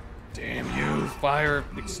survived. Damn you, fire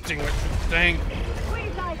extinguisher thing.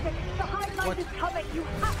 Please, Isaac, the hive mind is coming. You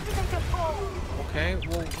have to make us whole. Okay,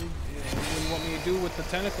 well, what do you want me to do with the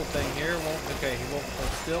tentacle thing here? Well, okay, he won't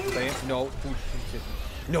hold still. Bam. No.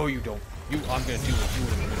 No, you don't. I'm gonna do what you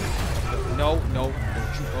would have. No, don't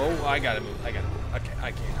you. Oh, I gotta move. Okay,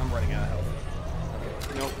 I can't. I'm running out of health.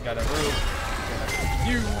 Okay, nope, gotta move.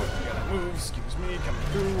 You gotta move. Excuse me, coming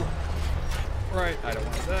through. Right, I don't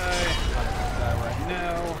wanna die. I don't wanna die right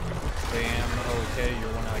now. Bam. Okay,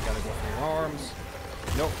 you're one I gotta go for your arms.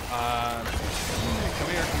 Nope. Come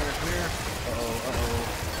here.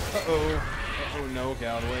 Uh-oh, no, get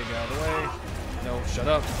out of the way, No, shut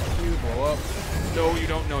up. Fuck you, blow up. No, you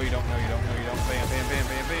don't. Bam.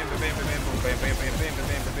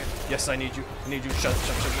 Yes, I need you. Shut.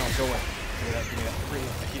 No, go away. Give me that.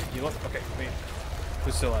 You look. Okay, bam.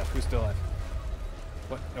 Who's still alive?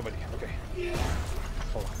 What? Nobody. Okay.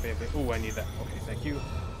 Hold on. Bam. Ooh, I need that. Okay, thank you.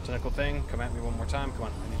 Tentacle thing. Come at me one more time. Come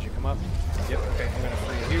on. I need you to come up. Yep. Okay, I'm gonna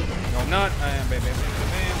free you. No, I'm not. I am. Bam. I don't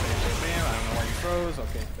know why you froze.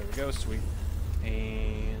 Okay, there we go. Sweet.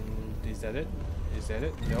 And is that it?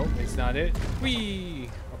 Nope, it's not it. Whee!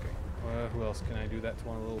 Okay. Who else can I do that to?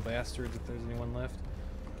 One of the little bastards, if there's anyone left.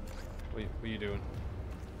 What are you doing?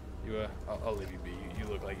 You, I'll leave you be. You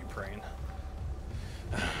look like you're praying.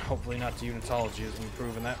 Hopefully not to Unitology, as we've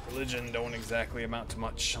proven that religion don't exactly amount to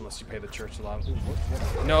much unless you pay the church a lot. Ooh, what?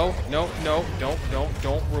 No,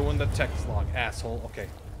 don't ruin the text log, asshole. Okay,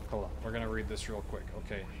 hold on. We're gonna read this real quick.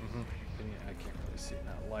 Okay. I can't really see it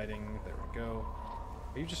now. Lighting. There we go.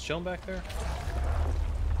 Are you just chilling back there?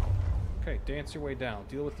 Okay, dance your way down.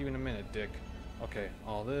 Deal with you in a minute, dick. Okay,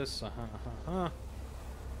 all this.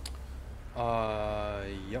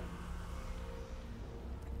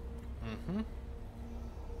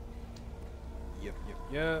 Yep.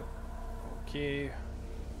 Yep. Okay.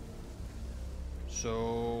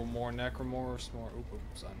 So, more necromorphs, more.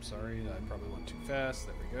 Oops, I'm sorry. I probably went too fast.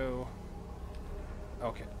 There we go.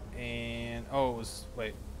 Okay. And. Oh, it was.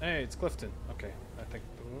 Wait. Hey, it's Clifton. Okay. I think.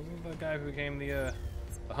 Wasn't the guy who became the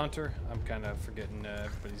hunter? I'm kind of forgetting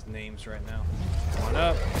everybody's names right now. Come on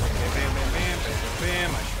up.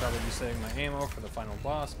 Bam. I should probably be saving my ammo for the final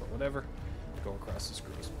boss, but whatever. Go across this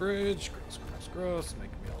gross bridge. Gross.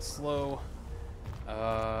 Making me all slow.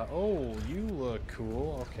 Oh, you look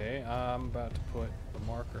cool. Okay, I'm about to put the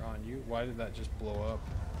marker on you. Why did that just blow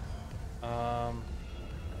up?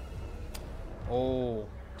 Oh,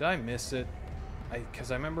 did I miss it?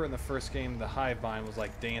 Because I remember in the first game the hive vine was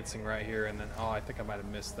like dancing right here, and then I think I might have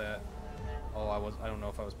missed that. I don't know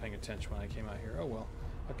if I was paying attention when I came out here. Oh well.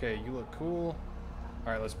 Okay, you look cool.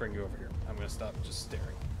 All right, let's bring you over here. I'm gonna stop just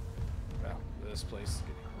staring. Wow, this place is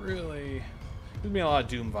getting really. Gives me a lot of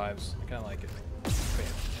Doom vibes. I kind of like it.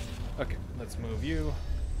 Bam. Okay, let's move you.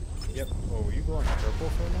 Yep. Oh, were you going purple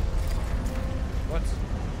for a minute? What?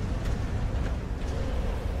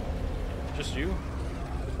 Just you?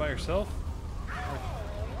 Just by yourself?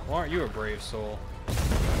 Well, aren't you a brave soul?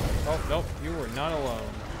 Oh, nope. You were not alone.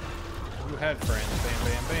 You had friends.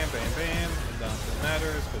 Bam. And doesn't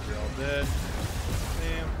matter because you're all dead.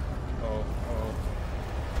 Bam. Oh.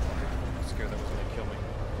 I'm scared that was going to kill me.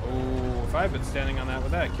 Oh, if I had been standing on that,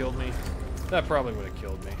 would that have killed me? That probably would have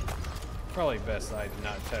killed me. Probably best I did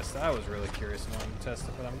not test it. I was really curious and wanted to test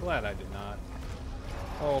it, but I'm glad I did not.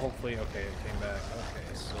 Oh, hopefully, okay, it came back.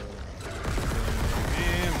 Okay, so...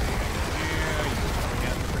 Bam, you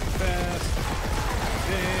fast.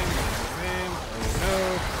 Bam, bam. Oh no.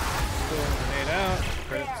 Still a grenade out. There.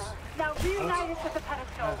 Credits. Now reunite us at the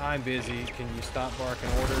pedestal. I'm busy. Can you stop barking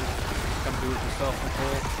orders? Come do it yourself,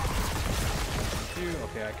 Nicole.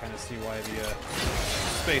 Okay, I kind of see why the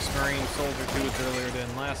Space Marine soldier dudes earlier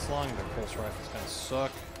didn't last long. Their pulse rifles kind of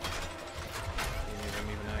suck. Any of them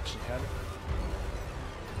even actually had it.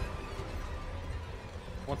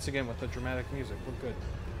 Once again, with the dramatic music, we're good.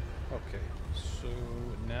 Okay, so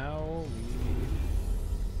now we...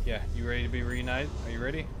 Yeah, you ready to be reunited? Are you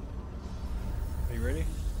ready? Are you ready?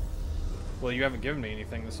 Well, you haven't given me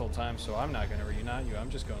anything this whole time, so I'm not going to reunite you.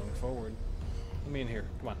 I'm just going forward. Let me in here.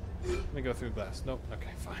 Come on. Let me go through the glass. Nope.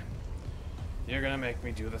 Okay, fine. You're going to make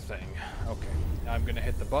me do the thing. Okay. Now I'm going to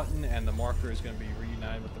hit the button, and the marker is going to be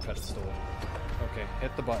reunited with the pedestal. Okay,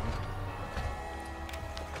 hit the button.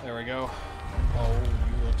 There we go. Oh,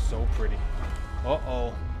 you look so pretty.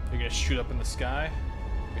 Uh-oh. You're going to shoot up in the sky?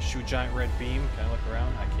 You're going to shoot a giant red beam? Can I look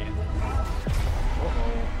around? I can't.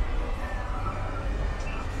 Uh-oh.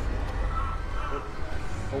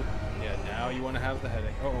 Oh, yeah, now you want to have the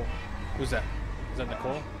headache. Uh-oh. Who's that? Is that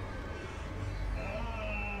Nicole?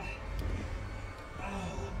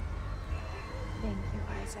 Thank you,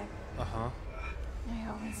 Isaac. Uh-huh. I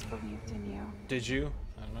always believed in you. Did you?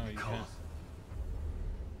 I don't know, you can't.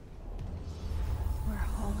 We're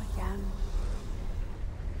whole again.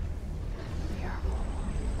 We are whole.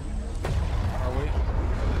 Are we?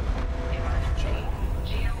 Emergency.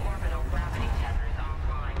 Geo-orbital gravity tethers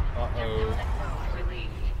offline. Uh-oh. Tectonic node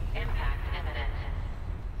released. Impact imminent.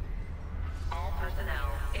 All personnel,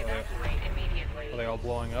 evacuate immediately. Are they all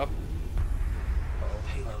blowing up?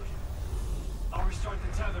 Payload. I'll restart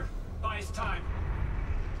the tether. Buy us time.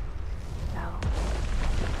 No.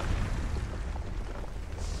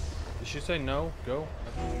 Did she say no? Go?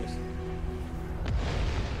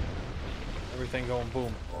 Everything going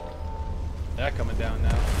boom. That coming down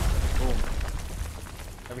now. Boom.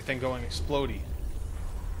 Everything going explodey.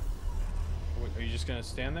 Wait, are you just gonna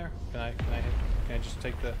stand there? Can I just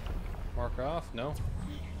take the marker off? No?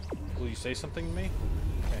 Will you say something to me?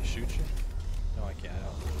 Can I shoot you? No, I can't. I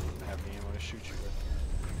don't have the ammo to shoot you with.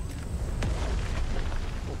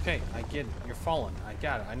 Okay, I get it. You're falling. I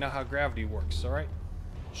got it. I know how gravity works, alright?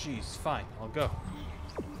 Jeez, fine. I'll go.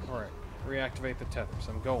 Alright. Reactivate the tethers.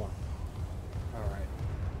 I'm going. Alright.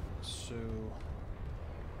 So...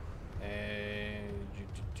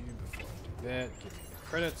 before I do that, give me the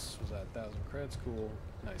credits. Was that 1,000 credits? Cool.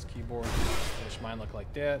 Nice keyboard. Wish mine looked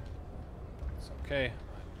like that. It's okay.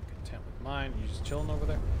 I'm content with mine. You just chilling over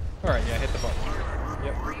there? Alright, yeah, hit the button.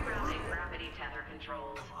 Yep. Rerouting gravity tether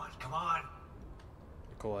controls. Come on, come on.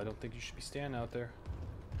 Nicole, I don't think you should be standing out there.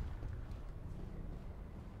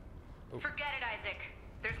 Oh. Forget it, Isaac.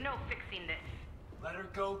 There's no fixing this. Let her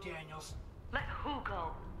go, Daniels. Let who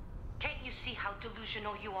go? Can't you see how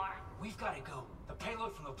delusional you are? We've got to go. The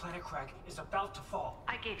payload from the planet crack is about to fall.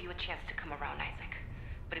 I gave you a chance to come around, Isaac.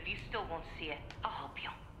 But if you still won't see it, I'll help you.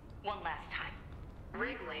 One last time.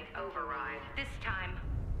 Rig link override. This time,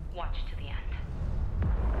 watch to the end.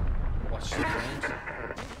 Watch the games.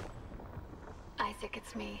 Isaac,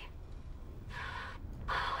 it's me.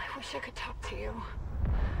 I wish I could talk to you.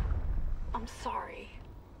 I'm sorry.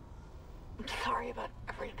 I'm sorry about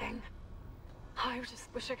everything. I just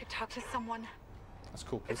wish I could talk to someone. That's a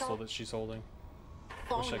cool pistol that she's holding.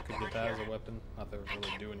 Wish I could get that as a weapon. Not that it would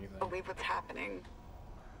really do anything. I can't believe what's happening.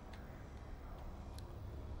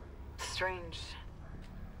 Strange.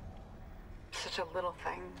 Such a little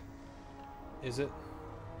thing. Is it?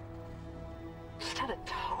 Just had a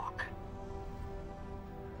talk.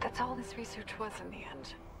 That's all this research was in the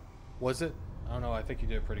end. Was it? I don't know. I think you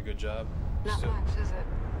did a pretty good job. Not much, is it?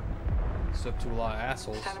 It's up to a lot of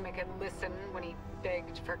assholes. Just had to make it listen when he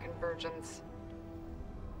begged for convergence.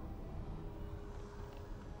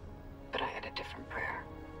 But I had a different prayer.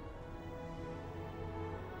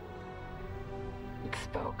 It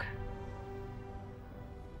spoke.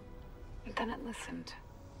 And then it listened.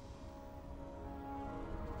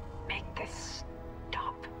 Make this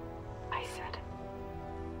stop, I said.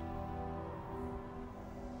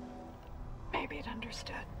 Maybe it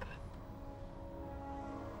understood, but...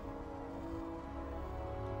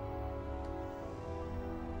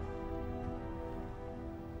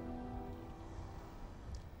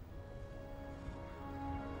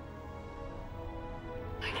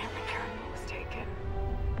 I can't return what was taken.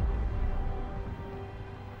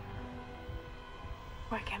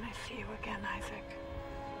 Why can't I see you again, Isaac?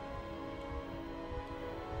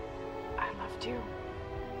 I loved you.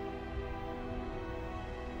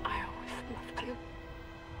 I always loved you.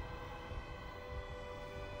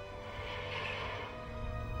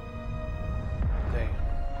 Dang.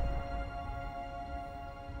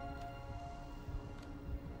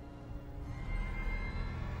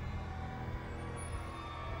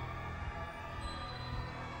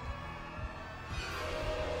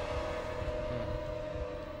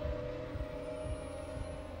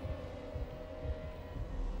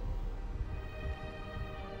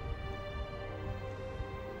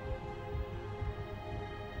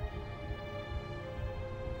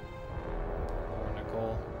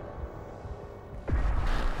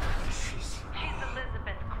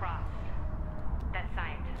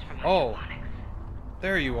 Oh, hydroponics.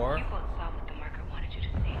 there you are. You both saw what the marker wanted you to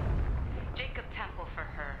see. Jacob Temple for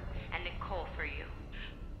her, and Nicole for you.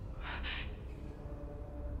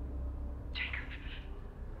 Jacob.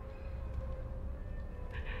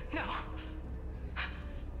 No.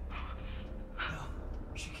 No,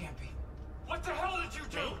 she can't be. What the hell did you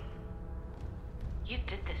do? You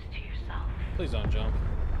did this to yourself. Please don't jump.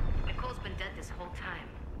 Nicole's been dead this whole time.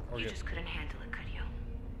 Or You get- just couldn't handle it, could you?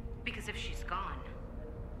 Because if she's gone,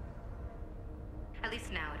 at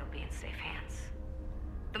least now it'll be in safe hands.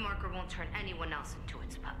 The marker won't turn anyone else into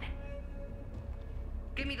its puppet.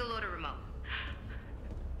 Give me the loader remote.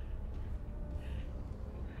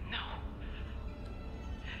 No.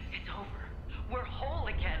 It's over. We're whole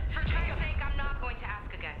again. For God's sake, I'm not going to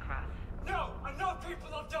ask again, Cross. No, enough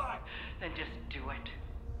people have died. Then just do it.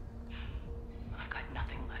 I've got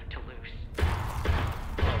nothing left to lose.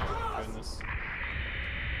 Oh my goodness.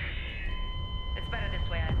 It's better this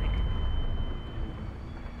way, I think.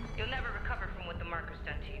 You'll never recover from what the marker's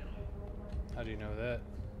done to you. How do you know that?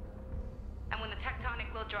 And when the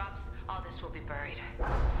tectonic will drops, all this will be buried.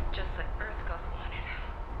 Just like EarthGov wanted.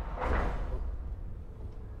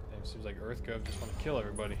 Damn, seems like EarthGov just want to kill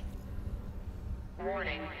everybody.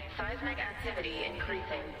 Warning. Seismic activity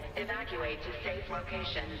increasing. Evacuate to safe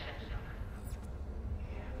location.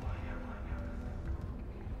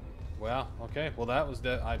 Wow, okay. Well, that was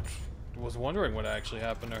dead. I was wondering what actually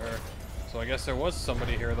happened to her. So I guess there was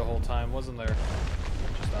somebody here the whole time, wasn't there?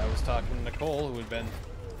 Just I was talking to Nicole, who had been,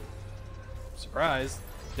 surprised,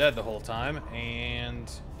 dead the whole time, and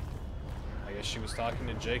I guess she was talking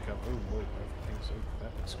to Jacob. Ooh, whoa, everything's ooh,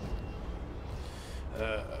 that looks cool.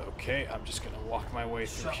 Okay, I'm just gonna walk my way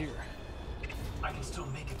through here. I can still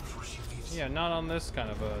make it before she leaves. Yeah, not on this kind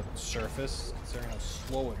of a surface, considering how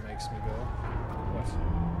slow it makes me go. What?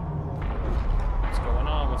 What's going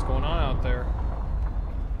on? What's going on out there?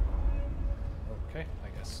 Okay, I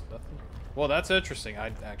guess nothing. Well, that's interesting.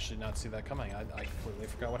 I'd actually not see that coming. I completely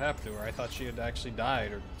forgot what happened to her. I thought she had actually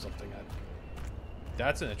died or something.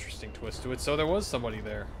 That's an interesting twist to it. So there was somebody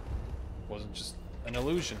there. It wasn't just an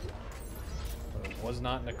illusion. But it was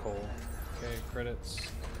not Nicole. Okay, credits.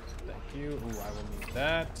 Thank you. Ooh, I will need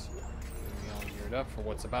that. Get me all geared up for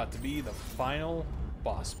what's about to be the final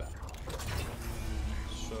boss battle.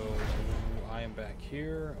 So I am back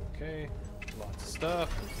here. Okay. Lots of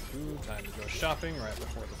stuff. Ooh, time to go shopping right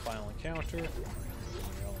before the final encounter.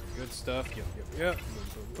 All the good stuff. Yep, yep, yep.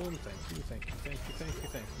 Boom, boom, boom. Thank you, thank you, thank you, thank you,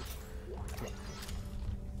 thank you. Come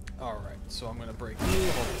on. Alright, so I'm gonna break you.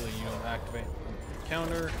 Hopefully you don't activate the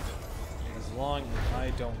encounter. As long as I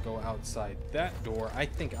don't go outside that door, I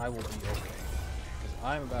think I will be okay. Because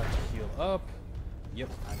I'm about to heal up. Yep,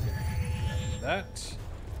 I'm gonna do that.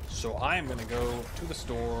 So I'm gonna go to the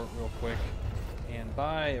store real quick and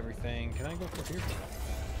buy everything. Can I go through here?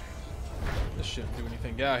 This shouldn't do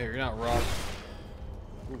anything. Get out of here. You're not Rob.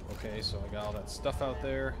 Ooh, okay, so I got all that stuff out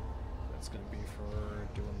there. That's going to be for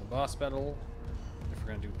doing the boss battle. If we're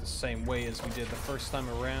going to do it the same way as we did the first time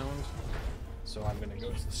around. So I'm going to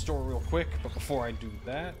go to the store real quick. But before I do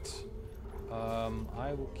that,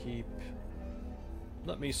 I will keep...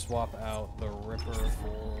 Let me swap out the Ripper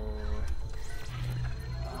for...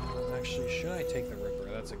 Actually, should I take the Ripper?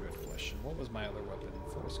 That's a good question. What was my other weapon?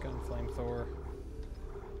 Force gun, flamethrower.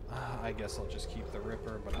 I guess I'll just keep the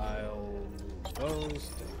Ripper, but I'll move those.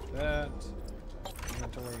 Take that.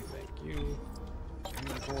 Inventory, thank you.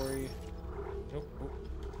 Inventory. Nope.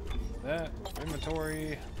 Move that. Move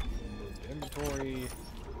inventory. Move inventory.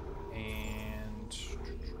 And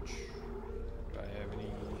do I have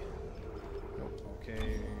any? Nope.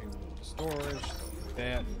 Okay. Move to storage. Take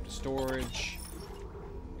that. Move to storage.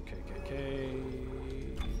 Okay,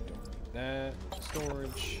 don't need that.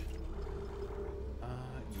 Storage.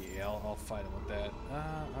 Yeah, I'll fight him with that.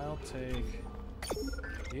 I'll take...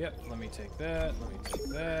 Yep, let me take that. Let me take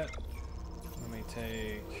that. Let me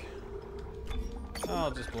take...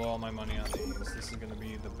 I'll just blow all my money on these. This is going to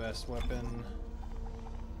be the best weapon.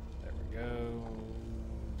 There we go.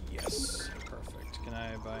 Yes, perfect. Can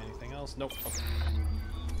I buy anything else? Nope. Okay.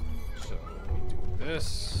 So, we do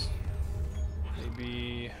this.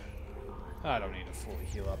 Maybe... I don't need to fully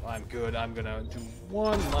heal up. I'm good. I'm gonna do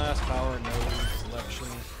one last power node selection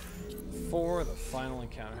for the final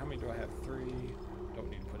encounter. How many do I have? 3. Don't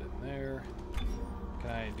need to put it in there. Can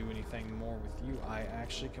I do anything more with you? I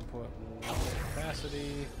actually can put more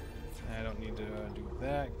capacity. I don't need to do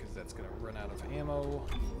that because that's gonna run out of ammo.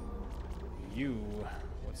 You,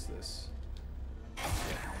 what's this?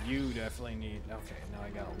 Yeah, you definitely need. Okay, now I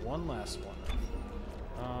got one last one.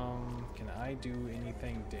 Can I do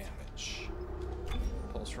anything damage?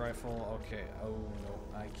 Pull pulse rifle. Okay. Oh no,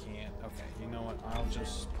 I can't. Okay, you know what? I'll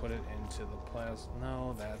just put it into the plasma.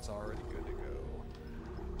 No, that's already good to go.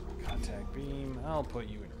 Contact beam. I'll put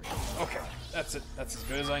you in range. Okay, that's it. That's as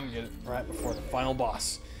good as I can get it right before the final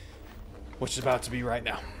boss, which is about to be right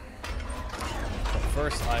now. But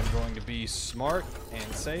first, I'm going to be smart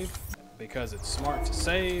and safe because it's smart to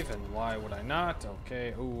save, and why would I not?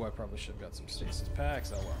 Okay. Ooh, I probably should have got some stasis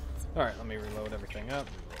packs. Oh well. All right, let me reload everything up.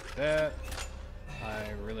 Reload that.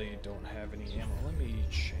 I really don't have any ammo. Let me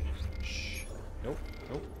change. Nope.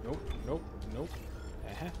 Nope. Nope. Nope. Nope.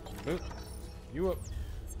 Boop. You up.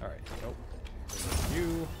 All right. Nope.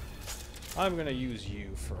 You. I'm gonna use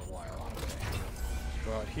you for a while. Okay.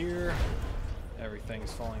 Go out here.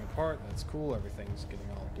 Everything's falling apart. That's cool. Everything's getting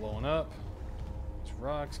all blown up. These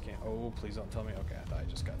rocks can't. Oh, please don't tell me. Okay, I thought I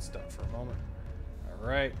just got stuck for a moment. All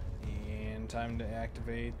right, and time to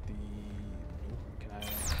activate the. Can I?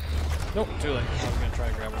 Nope, too late. I was gonna try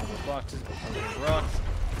to grab one of those boxes, but those rocks.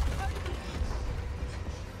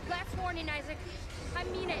 Last warning, Isaac. I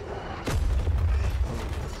mean it.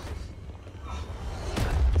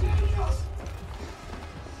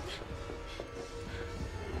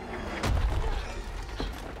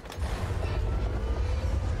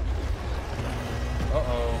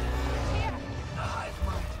 Uh-oh.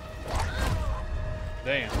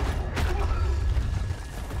 Damn.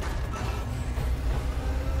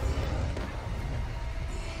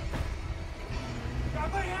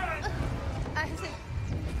 Isaac.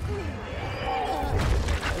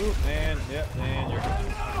 Ooh, man. Yep, man, you're good.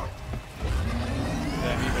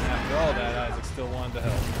 Damn, even after all that, Isaac still wanted to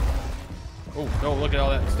help. Oh, no, look at all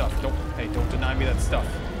that stuff. Don't deny me that stuff.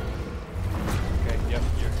 Okay, yep,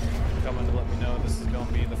 you're coming to let me know this is going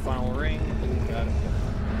to be the final ring. Got it.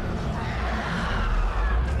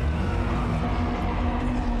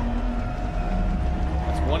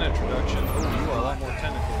 That's one introduction. Oh, you are a lot more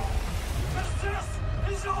technical.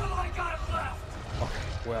 This is all I got left.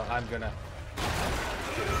 Okay, well, I'm gonna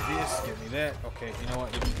give me this, give me that. Okay, you know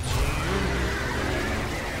what?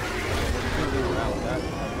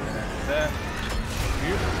 That.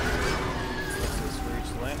 Let's just reach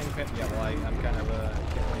the landing pad. Yeah, well, I'm kind of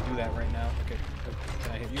can't really do that right now. Okay,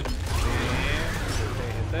 can I hit you? Bam.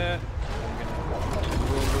 Okay, hit that. I'm gonna.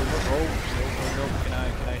 Oh, no. Can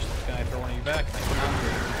I throw one of you back? I cannot.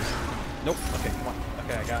 Nope. Okay, come on.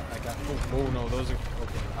 Okay, I got. Oh no, those are.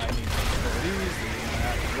 Okay, I need to throw these.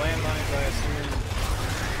 Landmines, I assume.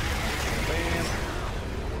 Bam.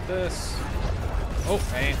 This. Oh,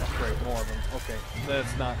 and great, more of them. Okay,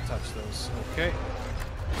 let's not touch those. Okay. How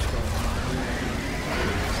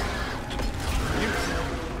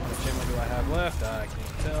much ammo do I have left? I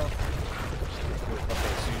can't tell. Good.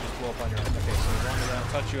 Okay, so you just blow up on your own. Okay, so as long as I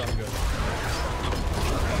don't touch you, I'm good.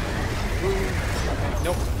 Okay,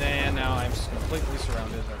 nope. And now I'm completely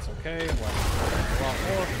surrounded. That's okay. Well, a lot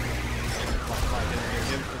more. Come on, get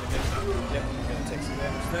him for the minute. Yep, I'm gonna take some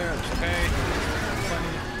damage there. That's okay.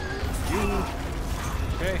 Plenty. You.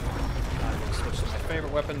 Okay. I'm gonna switch to my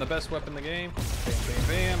favorite weapon, the best weapon in the game. Bam,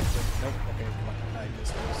 bam, bam. Nope. Okay, come on. I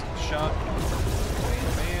missed this shot. Bam,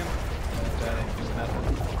 bam. That ain't doing nothing.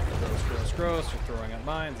 Gross. You're throwing out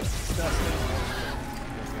mines. That's disgusting.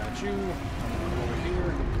 Got you. Over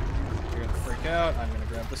here. You're gonna freak out. I'm gonna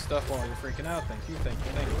grab this stuff while you're freaking out. Thank you. Give me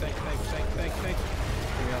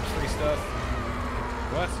all the free stuff.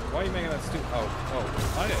 What? Why are you making that stupid? Oh,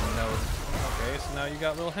 I didn't know. Okay, so now you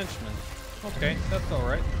got little henchmen. Okay, that's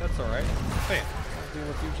alright. Bam. I'll deal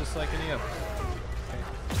with you just like any other. Okay.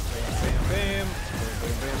 Bam,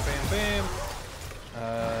 bam, bam.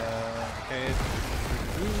 Okay.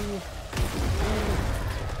 Ooh.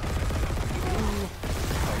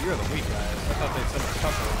 Oh, you're the weak guys. I thought they'd send the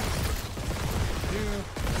tougher ones.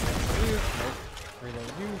 Nope.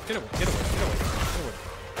 Reload you. Get away.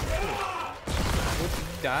 Would you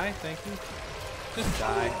die? Thank you. Just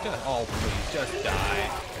die. Oh, please. Just die.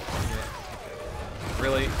 Yeah. Okay.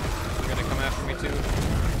 Really? You're gonna come after me too?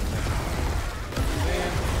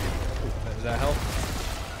 Man. Does that help?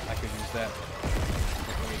 I could use that.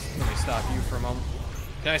 Let me stop you for a moment.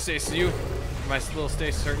 Can I stasis you? My little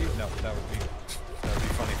stasis hurt you? No, that would be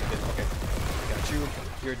funny if it did. Okay. Got you.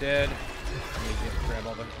 You're dead. Grab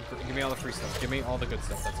all the. Give me all the free stuff. Give me all the good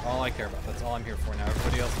stuff. That's all I care about. That's all I'm here for now.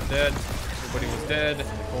 Everybody else is dead. Everybody was dead.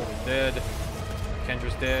 Nicole was dead.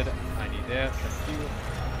 Kendra's dead. I need that. Thank you.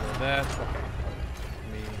 That. Okay.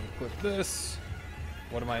 Let me equip this.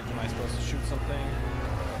 What am I supposed to shoot something?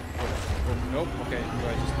 Oh, nope. Okay.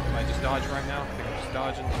 Am I just dodging right now? I think I'm just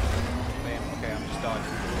dodging. Bam. Okay, I'm just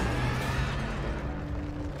dodging.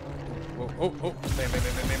 Oh. Bam.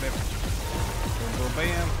 Boom,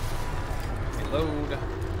 bam. Reload.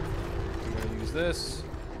 I'm gonna use this.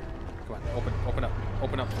 Come on,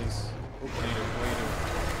 open up, please. Oh, what are you doing? What are you doing?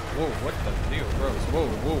 Whoa, what the deal? Gross.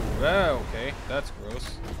 Whoa. Ah, okay, that's gross.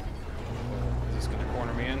 Is this gonna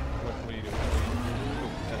corner me in? What are you doing?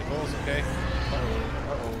 Ooh, tentacles, okay.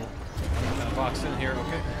 Uh-oh. I'm gonna box in here,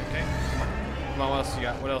 okay. Come on, what else you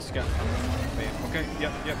got? Bam, okay,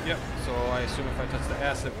 yep. So I assume if I touch the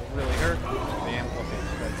acid, it will really hurt. Bam, okay.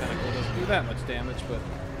 That tentacle doesn't do that much damage, but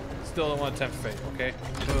still don't want to tempt fate, okay?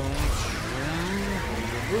 Boom.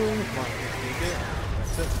 Come on, take it.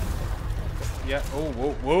 That's it. Yeah, oh,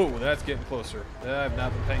 whoa, that's getting closer. I've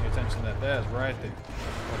not been paying attention to that. That is right there.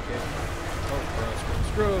 Okay. Oh,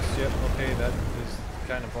 gross. Yep, okay, that is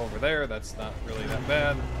kind of over there. That's not really that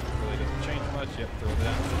bad. Really doesn't change much. Yep, throw it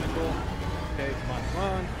down tentacle. Okay, come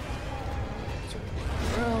on.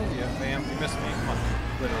 Well, yeah, bam, you missed me. Come on.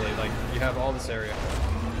 Literally, like, you have all this area.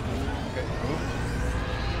 Okay,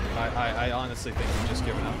 I honestly think you're just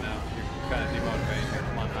giving up now. You're kind of demotivating here.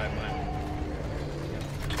 Come on, hive mind.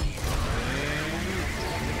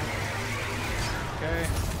 Okay,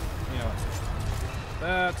 you know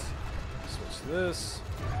that. Switch this.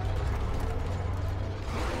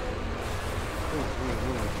 Ooh.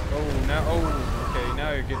 Oh, now, okay,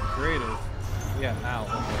 now you're getting creative. Yeah, ow.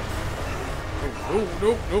 Okay.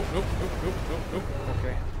 Nope.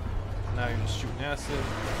 Okay. Now you're just shooting acid.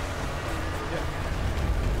 Yeah.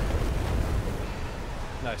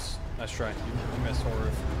 Nice try. You missed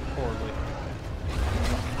horribly.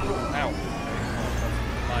 Ow. Okay.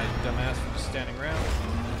 My dumbass for just standing around.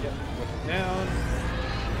 Yep. Whip it down.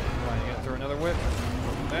 Come on, you gotta throw another whip.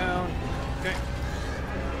 Whip it down. Okay.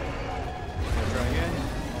 Try again.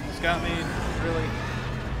 Almost got me. Really.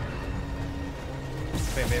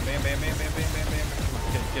 Bam. Come on,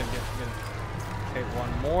 get him. Okay,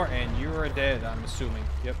 one more, and you're dead, I'm assuming.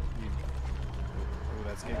 Yep. Ooh,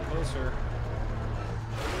 that's getting closer.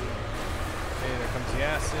 Okay, there comes the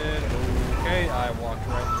acid. Okay, I walked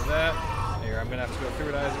right into that. Here, I'm gonna have to go through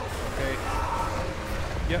it, Isaac. Okay.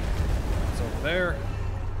 Yep. It's over there.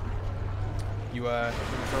 You gonna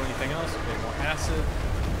throw anything else? Okay, more acid.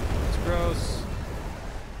 That's gross.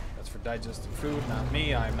 That's for digesting food, not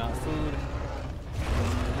me. I'm not food.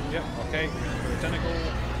 Yep, okay. For a tentacle.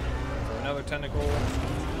 For another tentacle.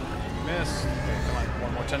 You missed. Okay, come on.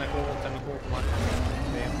 One more tentacle. Come on.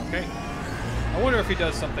 Bam. Okay. I wonder if he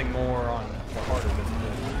does something more on the harder difficulty.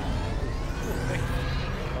 I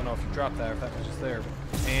don't know if you dropped that or if that was just there.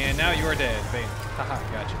 And now you are dead. Bam. Haha,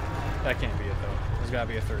 gotcha. That can't be it though. There's gotta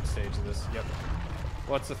be a third stage of this. Yep.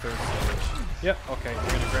 What's the third stage? Yep, okay. You're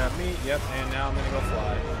gonna grab me. Yep, and now I'm gonna go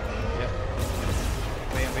fly. Yep.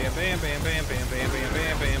 Bam. Yep,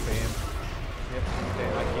 okay, I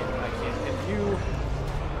can't hit you.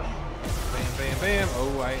 Bam.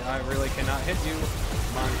 Oh, I really cannot hit you.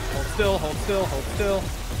 Come on, hold still.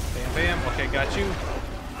 Bam. Okay, got you.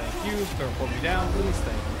 Thank you. Pull me down, please.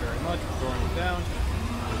 Thank you very much for throwing me down.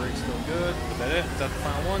 The break's still good. Is that it? Is that the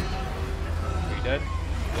final one? Are you dead?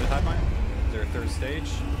 Did it hide mine? Is there a third stage?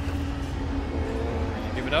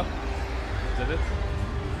 You give it up? Is that it?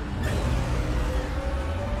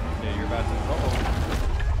 Yeah, you're about to.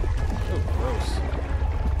 Oh, gross.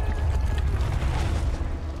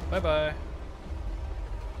 Bye.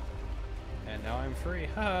 And now I'm free.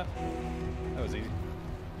 Ha! That was easy.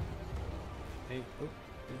 Hey, you're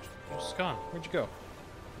just gone. Where'd you go?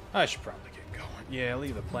 I should probably get going. Yeah,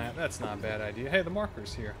 leave the plant. That's not a bad idea. Hey, the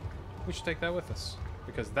marker's here. We should take that with us.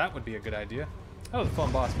 Because that would be a good idea. That was a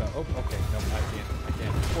fun boss battle. Oh, okay. No, I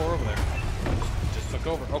can't. Explore over there. Just took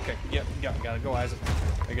over. Okay. Yep. Gotta go, Isaac.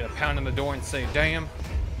 I gotta pound on the door and say, damn.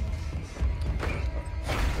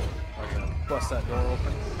 I'm gonna bust that door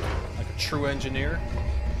open. Like a true engineer.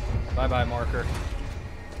 Bye, marker.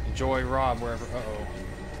 Enjoy Rob wherever.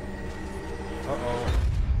 Uh-oh.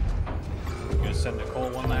 You gonna send Nicole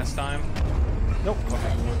one last time? Nope.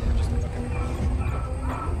 Okay. We're just okay.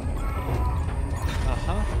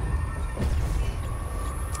 Uh-oh.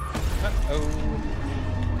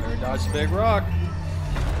 Better dodge the big rock.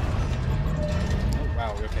 Oh,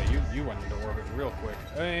 wow. Okay, you went into orbit real quick.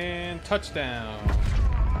 And touchdown.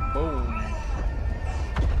 Boom.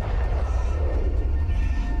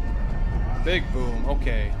 Big boom.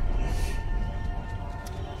 Okay.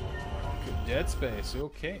 Dead space.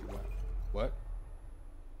 Okay. What?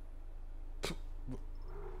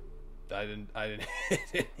 I didn't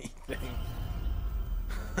hit anything.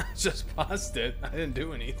 I just paused it. I didn't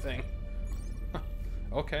do anything.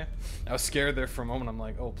 Okay. I was scared there for a moment. I'm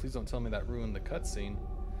like, oh, please don't tell me that ruined the cutscene.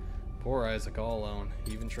 Poor Isaac all alone.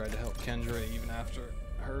 He even tried to help Kendra even after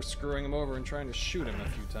her screwing him over and trying to shoot him a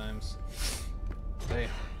few times. Hey.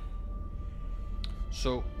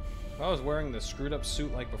 So, if I was wearing the screwed up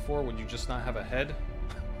suit like before, would you just not have a head?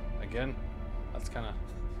 Like, again. That's kind of...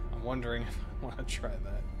 I'm wondering if I want to try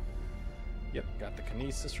that. Yep, got the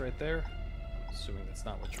kinesis right there. I'm assuming that's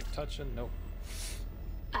not what you're touching. Nope.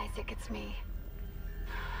 Isaac, it's me.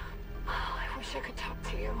 Oh, I wish I could talk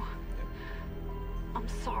to you. Yep. I'm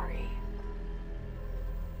sorry.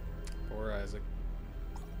 Poor Isaac.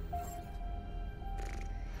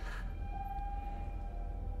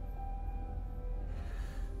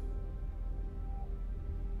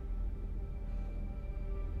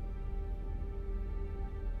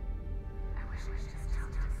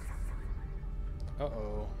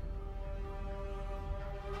 Uh-oh.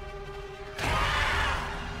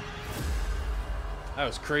 That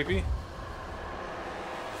was creepy.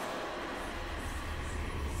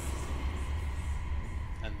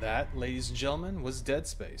 And that, ladies and gentlemen, was Dead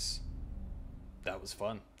Space. That was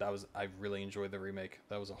fun. I really enjoyed the remake.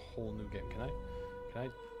 That was a whole new game. Can I?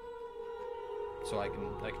 So I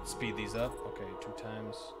can speed these up. Okay, 2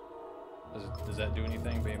 times. Does that do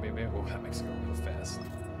anything? Bam, bam, bam. Oh, that makes it go real fast.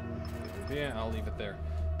 Yeah, I'll leave it there.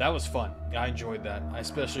 That was fun. I enjoyed that. I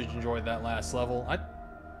especially enjoyed that last level.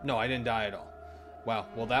 No, I didn't die at all. Wow.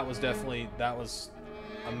 Well, that was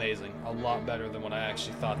amazing. A lot better than what I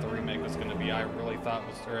actually thought the remake was going to be. I really thought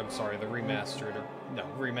I'm sorry, the remastered,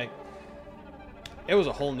 remake. It was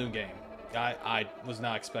a whole new game. I was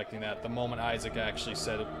not expecting that. The moment Isaac actually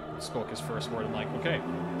spoke his first word, I'm like, okay,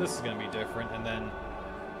 this is going to be different. And then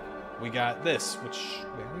we got this, which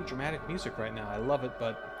very dramatic music right now. I love it,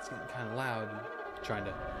 but it's getting kind of loud. I'm trying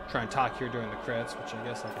to talk here during the credits, which I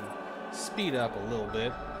guess I can speed up a little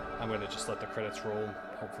bit. I'm going to just let the credits roll.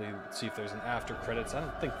 Hopefully see if there's an after credits. I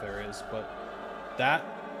don't think there is, but that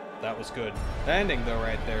was good. The ending though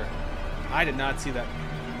right there, I did not see that.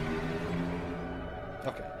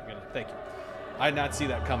 Okay, thank you. I did not see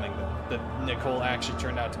that coming though. That Nicole actually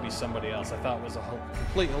turned out to be somebody else. I thought it was a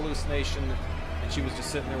complete hallucination. And she was just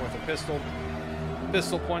sitting there with a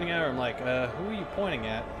pistol pointing at her. I'm like, who are you pointing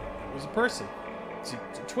at? It was a person. See,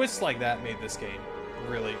 twists like that made this game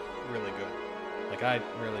really, really good. Like, I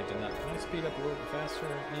really did not. Can I speed up a little bit faster?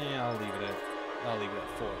 Yeah, I'll leave it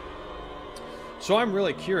at 4. So I'm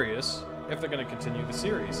really curious if they're going to continue the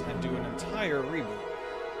series and do an entire reboot.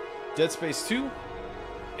 Dead Space 2,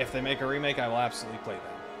 if they make a remake, I will absolutely play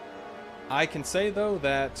that. I can say, though,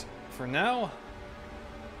 that for now,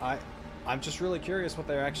 I'm just really curious what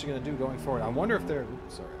they're actually going to do going forward. I wonder if they're...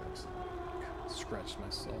 Oops, sorry, I scratched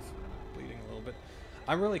myself, bleeding a little bit.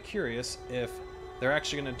 I'm really curious if they're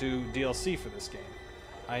actually going to do DLC for this game.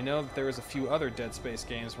 I know that there was a few other Dead Space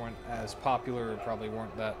games weren't as popular or probably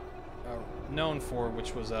weren't that known for,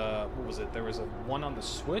 which was, what was it? There was one on the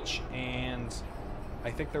Switch, and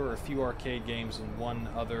I think there were a few arcade games and one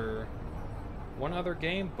other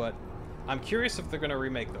game, but I'm curious if they're going to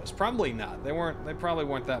remake those. Probably not. They probably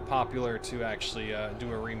weren't that popular to actually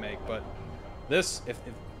do a remake. But this,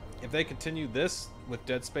 if they continue this with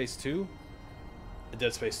Dead Space 2,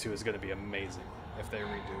 Dead Space 2 is going to be amazing if they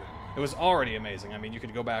redo it. It was already amazing. I mean, you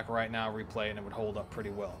could go back right now, replay it, and it would hold up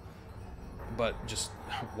pretty well. But just,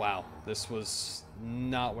 wow, this was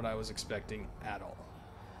not what I was expecting at all.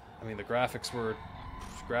 I mean, the graphics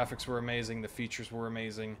were amazing. The features were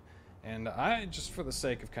amazing. And I, just for the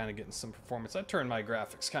sake of kind of getting some performance, I turned my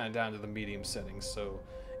graphics kind of down to the medium settings, so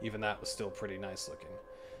even that was still pretty nice looking.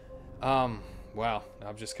 Wow,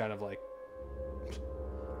 I'm just kind of like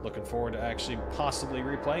looking forward to actually possibly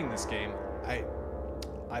replaying this game.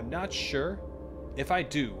 I'm not sure. If I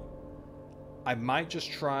do, I might just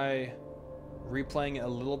try replaying it a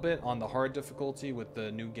little bit on the hard difficulty with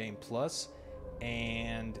the New Game Plus,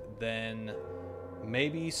 and then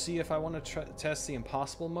maybe see if I want to test the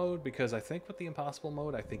impossible mode, because I think with the impossible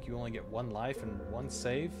mode, I think you only get 1 life and 1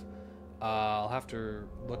 save. I'll have to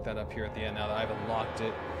look that up here at the end now that I haven't locked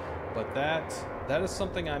it. But that is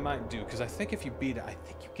something I might do, because I think if you beat it, I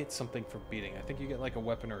think you get something for beating. I think you get like a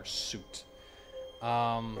weapon or a suit.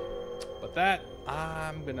 But that,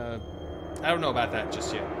 I don't know about that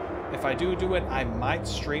just yet. If I do it, I might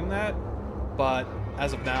stream that, but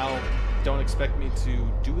as of now, don't expect me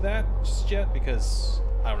to do that just yet, because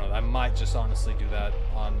I don't know, I might just honestly do that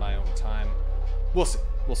on my own time. We'll see.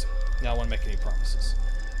 I don't want to make any promises.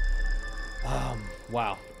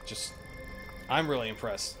 Wow, I'm really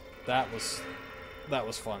impressed. That was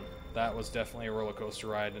fun. That was definitely a roller coaster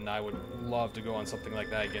ride, and I would love to go on something like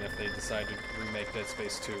that again if they decide to remake Dead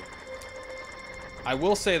Space 2. I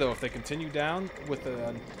will say though, if they continue down with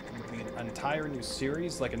the entire new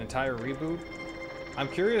series, like an entire reboot, I'm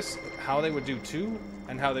curious how they would do 2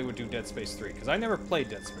 and how they would do Dead Space 3, because I never played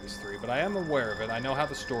Dead Space 3, but I am aware of it. I know how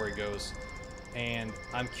the story goes, and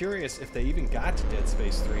I'm curious if they even got to Dead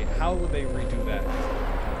Space 3, how would they redo that?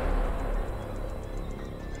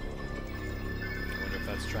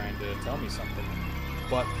 that's trying to tell me something.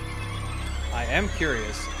 But I am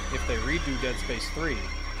curious if they redo Dead Space 3,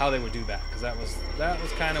 how they would do that, because that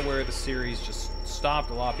was kind of where the series just stopped.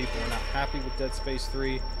 A lot of people were not happy with Dead Space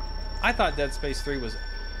 3. I thought Dead Space 3 was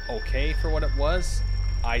okay for what it was.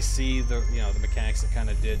 I see the the mechanics that kind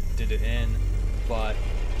of did it in, but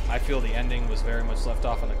I feel the ending was very much left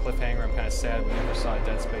off on a cliffhanger. I'm kind of sad we never saw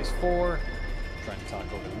Dead Space 4. I'm trying to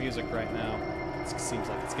talk over the music right now. It seems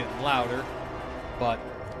like it's getting louder. But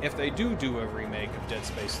if they do a remake of Dead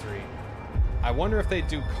Space 3, I wonder if they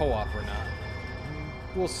do co-op or not.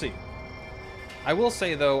 We'll see. I will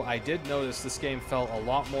say, though, I did notice this game felt a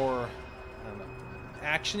lot more, I don't know,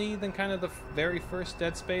 action-y than kind of the very first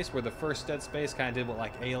Dead Space, where the first Dead Space kind of did what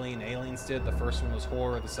like Aliens did. The first one was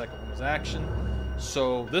horror, the second one was action.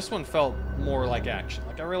 So this one felt more like action.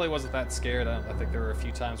 Like, I really wasn't that scared. I think there were a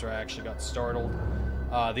few times where I actually got startled.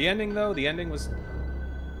 The ending, though, was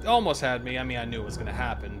almost had me. I mean, I knew it was going to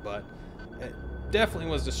happen, but it definitely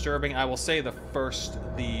was disturbing. I will say in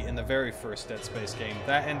the very first Dead Space game,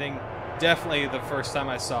 that ending, definitely the first time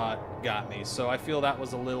I saw it, got me. So I feel that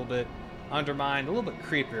was a little bit undermined, a little bit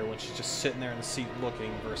creepier when she's just sitting there in the seat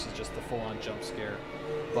looking versus just the full-on jump scare.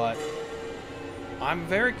 But I'm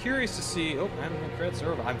very curious to see. Oh, and the credits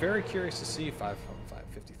are over. I'm very curious to see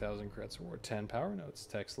 50,000 credits award, 10 power notes,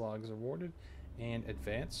 text logs awarded, and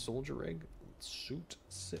advanced soldier rig suit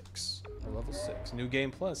 6 or level 6. New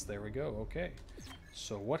game plus. There we go. Okay.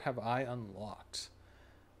 So what have I unlocked?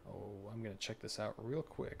 Oh, I'm gonna check this out real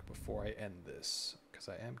quick before I end this because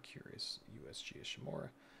I am curious. USG Ishimura.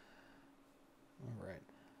 All right.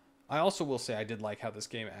 I also will say I did like how this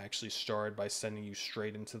game actually started by sending you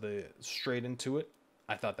straight into it.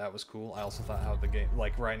 I thought that was cool. I also thought how the game,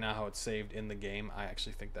 like right now, how it's saved in the game. I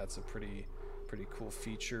actually think that's a pretty cool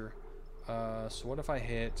feature. So what if I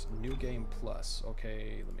hit New Game Plus?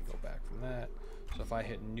 Okay, let me go back from that. So if I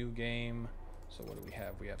hit New Game, so what do we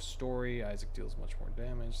have? We have Story. Isaac deals much more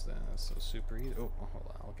damage. That's so super easy. Oh, hold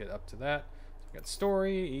on. I'll get up to that. So we got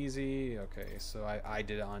Story, easy. Okay, so I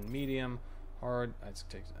did it on medium. Hard, Isaac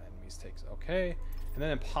takes, enemies takes, okay. And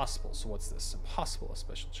then Impossible. So what's this? Impossible, a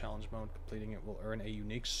special challenge mode. Completing it will earn a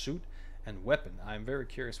unique suit and weapon. I'm very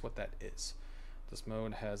curious what that is. This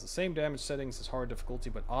mode has the same damage settings as hard difficulty,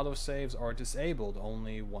 but autosaves are disabled.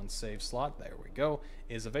 Only one save slot, there we go,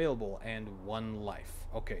 is available, and 1 life.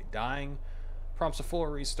 Okay, dying prompts a full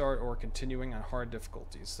restart or continuing on hard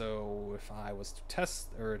difficulty. So if I was to test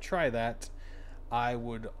or try that, I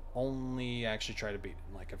would only actually try to beat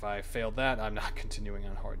it. Like, if I failed that, I'm not continuing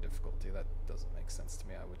on hard difficulty. That doesn't make sense to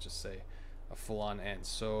me. I would just say a full-on end.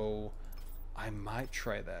 So I might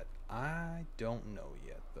try that. I don't know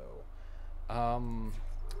yet, though.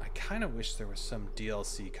 I kind of wish there was some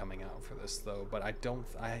DLC coming out for this, though, but I don't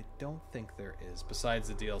think there is, besides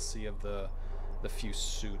the DLC of the few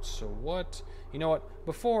suits. So what, you know what,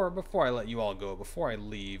 before I let you all go, before I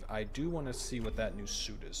leave, I do want to see what that new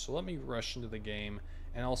suit is. So let me rush into the game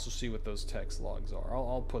and also see what those text logs are.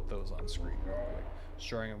 I'll put those on screen real quick.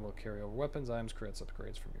 Storing and will carry over weapons, items, credits,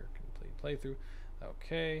 upgrades from your complete playthrough.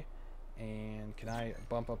 Okay. And can I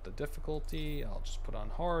bump up the difficulty? I'll just put on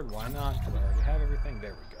hard. Why not? Because I already have everything.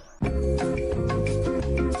 There we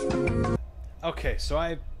go. Okay, so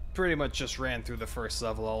I pretty much just ran through the first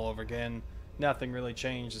level all over again. Nothing really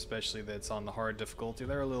changed, especially that it's on the hard difficulty.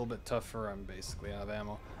 They're a little bit tougher. I'm basically out of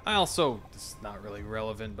ammo. I also, it's not really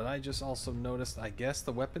relevant, but I just also noticed, I guess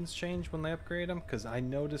the weapons change when they upgrade them, because I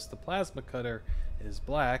noticed the plasma cutter is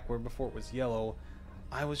black, where before it was yellow.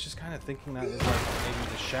 I was just kind of thinking that was like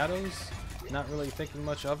maybe the shadows, not really thinking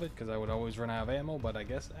much of it because I would always run out of ammo, but I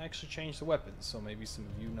guess it actually changed the weapons, so maybe some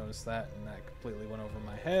of you noticed that and that completely went over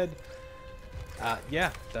my head.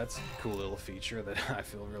 Yeah, that's a cool little feature that I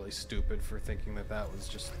feel really stupid for thinking that that was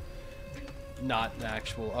just not an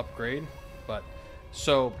actual upgrade. But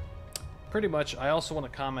so pretty much I also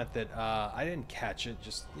want to comment that I didn't catch it,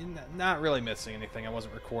 just not really missing anything. I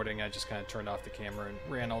wasn't recording, I just kind of turned off the camera and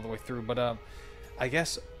ran all the way through. But I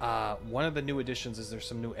guess one of the new additions is there's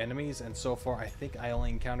some new enemies, and so far I think I only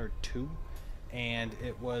encountered 2, and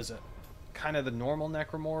it was kind of the normal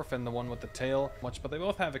necromorph and the one with the tail, but they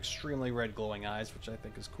both have extremely red glowing eyes, which I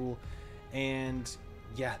think is cool. And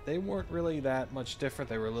yeah, they weren't really that much different.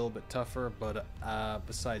 They were a little bit tougher, but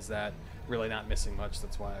besides that, really not missing much.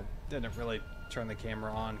 That's why I didn't really turn the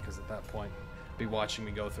camera on, because at that point be watching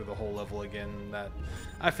me go through the whole level again. That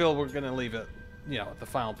I feel we're gonna leave it, you know, the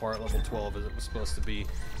final part, level 12, as it was supposed to be.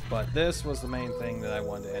 But this was the main thing that I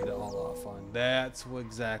wanted to end it all off on. That's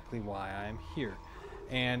exactly why I'm here.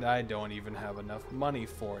 And I don't even have enough money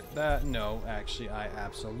for it. No, actually, I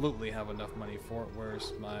absolutely have enough money for it.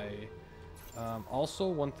 Where's my Also,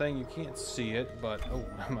 one thing, you can't see it, but oh,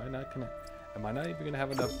 am I not even gonna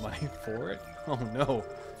have enough money for it? Oh no,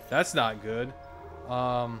 that's not good.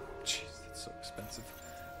 Jeez, that's so expensive.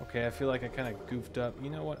 Okay, I feel like I kind of goofed up. You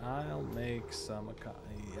know what? I'll make some.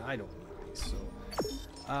 I don't need these, so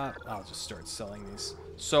I'll just start selling these.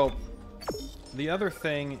 So the other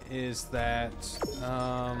thing is that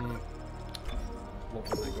what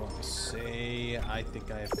was I going to say? I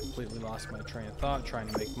think I have completely lost my train of thought trying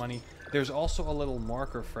to make money. There's also a little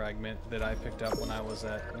marker fragment that I picked up when I was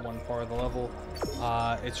at one part of the level.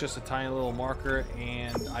 It's just a tiny little marker,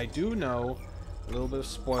 and I do know a little bit of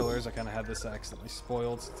spoilers. I kind of had this accidentally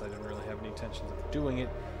spoiled since I didn't really have any intentions of doing it.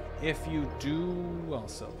 If you do, I'll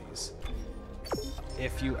sell these.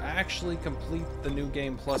 If you actually complete the New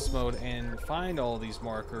Game Plus mode and find all these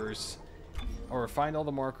markers, or find all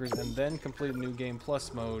the markers and then complete a New Game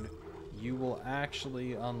Plus mode, you will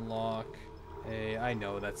actually unlock a... I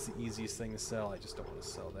know that's the easiest thing to sell. I just don't want to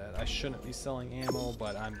sell that. I shouldn't be selling ammo,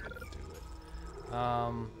 but I'm gonna do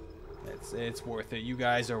it. It's worth it. You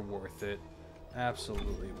guys are worth it.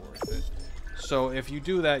 Absolutely worth it. So if you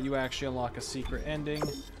do that, you actually unlock a secret ending,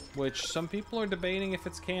 which some people are debating if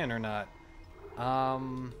it's canon or not.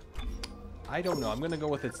 I don't know. I'm gonna go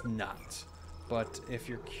with it's not. But if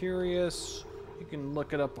you're curious, you can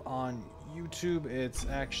look it up on YouTube. It's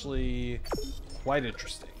actually quite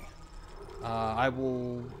interesting. I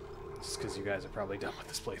will, just because you guys are probably done with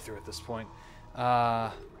this playthrough at this point.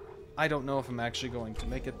 I don't know if I'm actually going to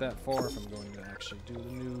make it that far, if I'm going to actually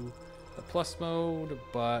do the plus mode,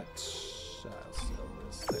 but I'll sell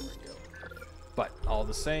this. There we go. But all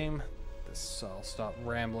the same, I'll stop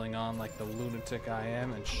rambling on like the lunatic I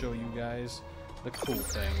am and show you guys the cool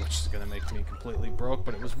thing, which is going to make me completely broke,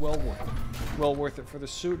 but it was well worth it. Well worth it for the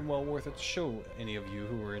suit, and well worth it to show any of you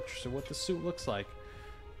who are interested what the suit looks like,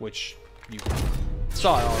 which you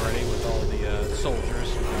saw it already with all the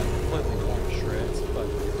soldiers who got completely torn to shreds, but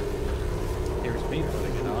here's me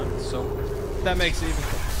putting it on, so that makes it even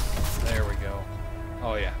cooler. There we go.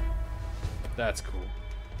 Oh yeah, that's cool.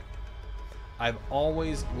 I've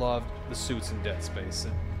always loved the suits in Dead Space.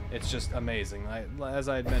 It's just amazing. As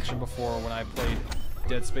I had mentioned before, when I played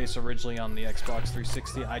Dead Space originally on the Xbox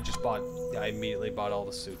 360, I immediately bought all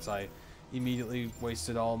the suits. I immediately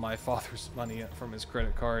wasted all my father's money from his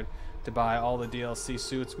credit card to buy all the DLC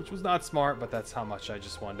suits, which was not smart, but that's how much I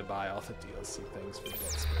just wanted to buy all the DLC things for Dead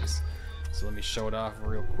Space. So let me show it off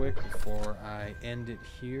real quick before I end it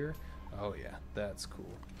here. Oh yeah, that's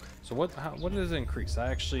cool. So what does it increase?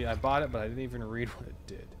 I bought it, but I didn't even read what it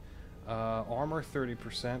did. Armor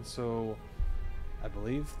 30%, so I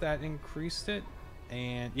believe that increased it.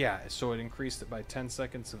 And yeah, so it increased it by 10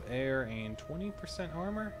 seconds of air and 20%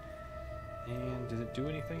 armor. And did it do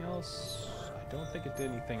anything else? I don't think it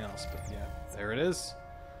did anything else, but yeah, there it is.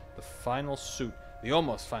 The final suit. The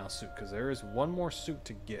almost final suit, because there is one more suit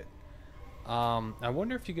to get. I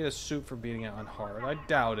wonder if you get a suit for beating it on hard. I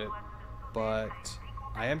doubt it, but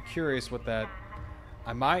I am curious what that...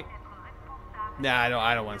 I might... Nah,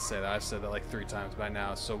 I don't want to say that. I've said that like 3 times by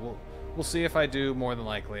now, so we'll see if I do. More than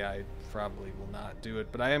likely, I probably will not do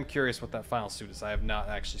it, but I am curious what that final suit is. I have not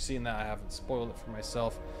actually seen that. I haven't spoiled it for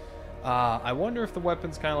myself. I wonder if the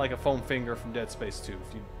weapon's kind of like a foam finger from Dead Space 2.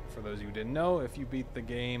 For those of you who didn't know, if you beat the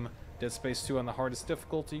game Dead Space 2 on the hardest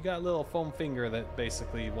difficulty, you got a little foam finger that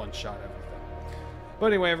basically one-shot everything. But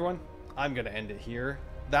anyway, everyone, I'm going to end it here.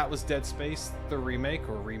 That was Dead Space, the remake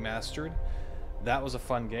or remastered. That was a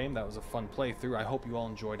fun game. That was a fun playthrough. I hope you all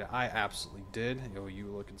enjoyed it. I absolutely did. Oh, you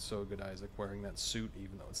were looking so good, Isaac, wearing that suit,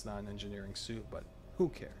 even though it's not an engineering suit, but who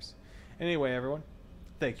cares? Anyway, everyone,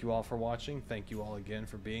 thank you all for watching. Thank you all again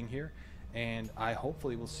for being here. And I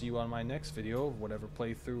hopefully will see you on my next video of whatever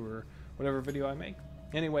playthrough or whatever video I make.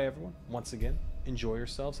 Anyway, everyone, once again, enjoy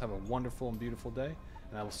yourselves. Have a wonderful and beautiful day.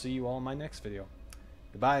 And I will see you all in my next video.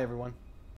 Goodbye, everyone.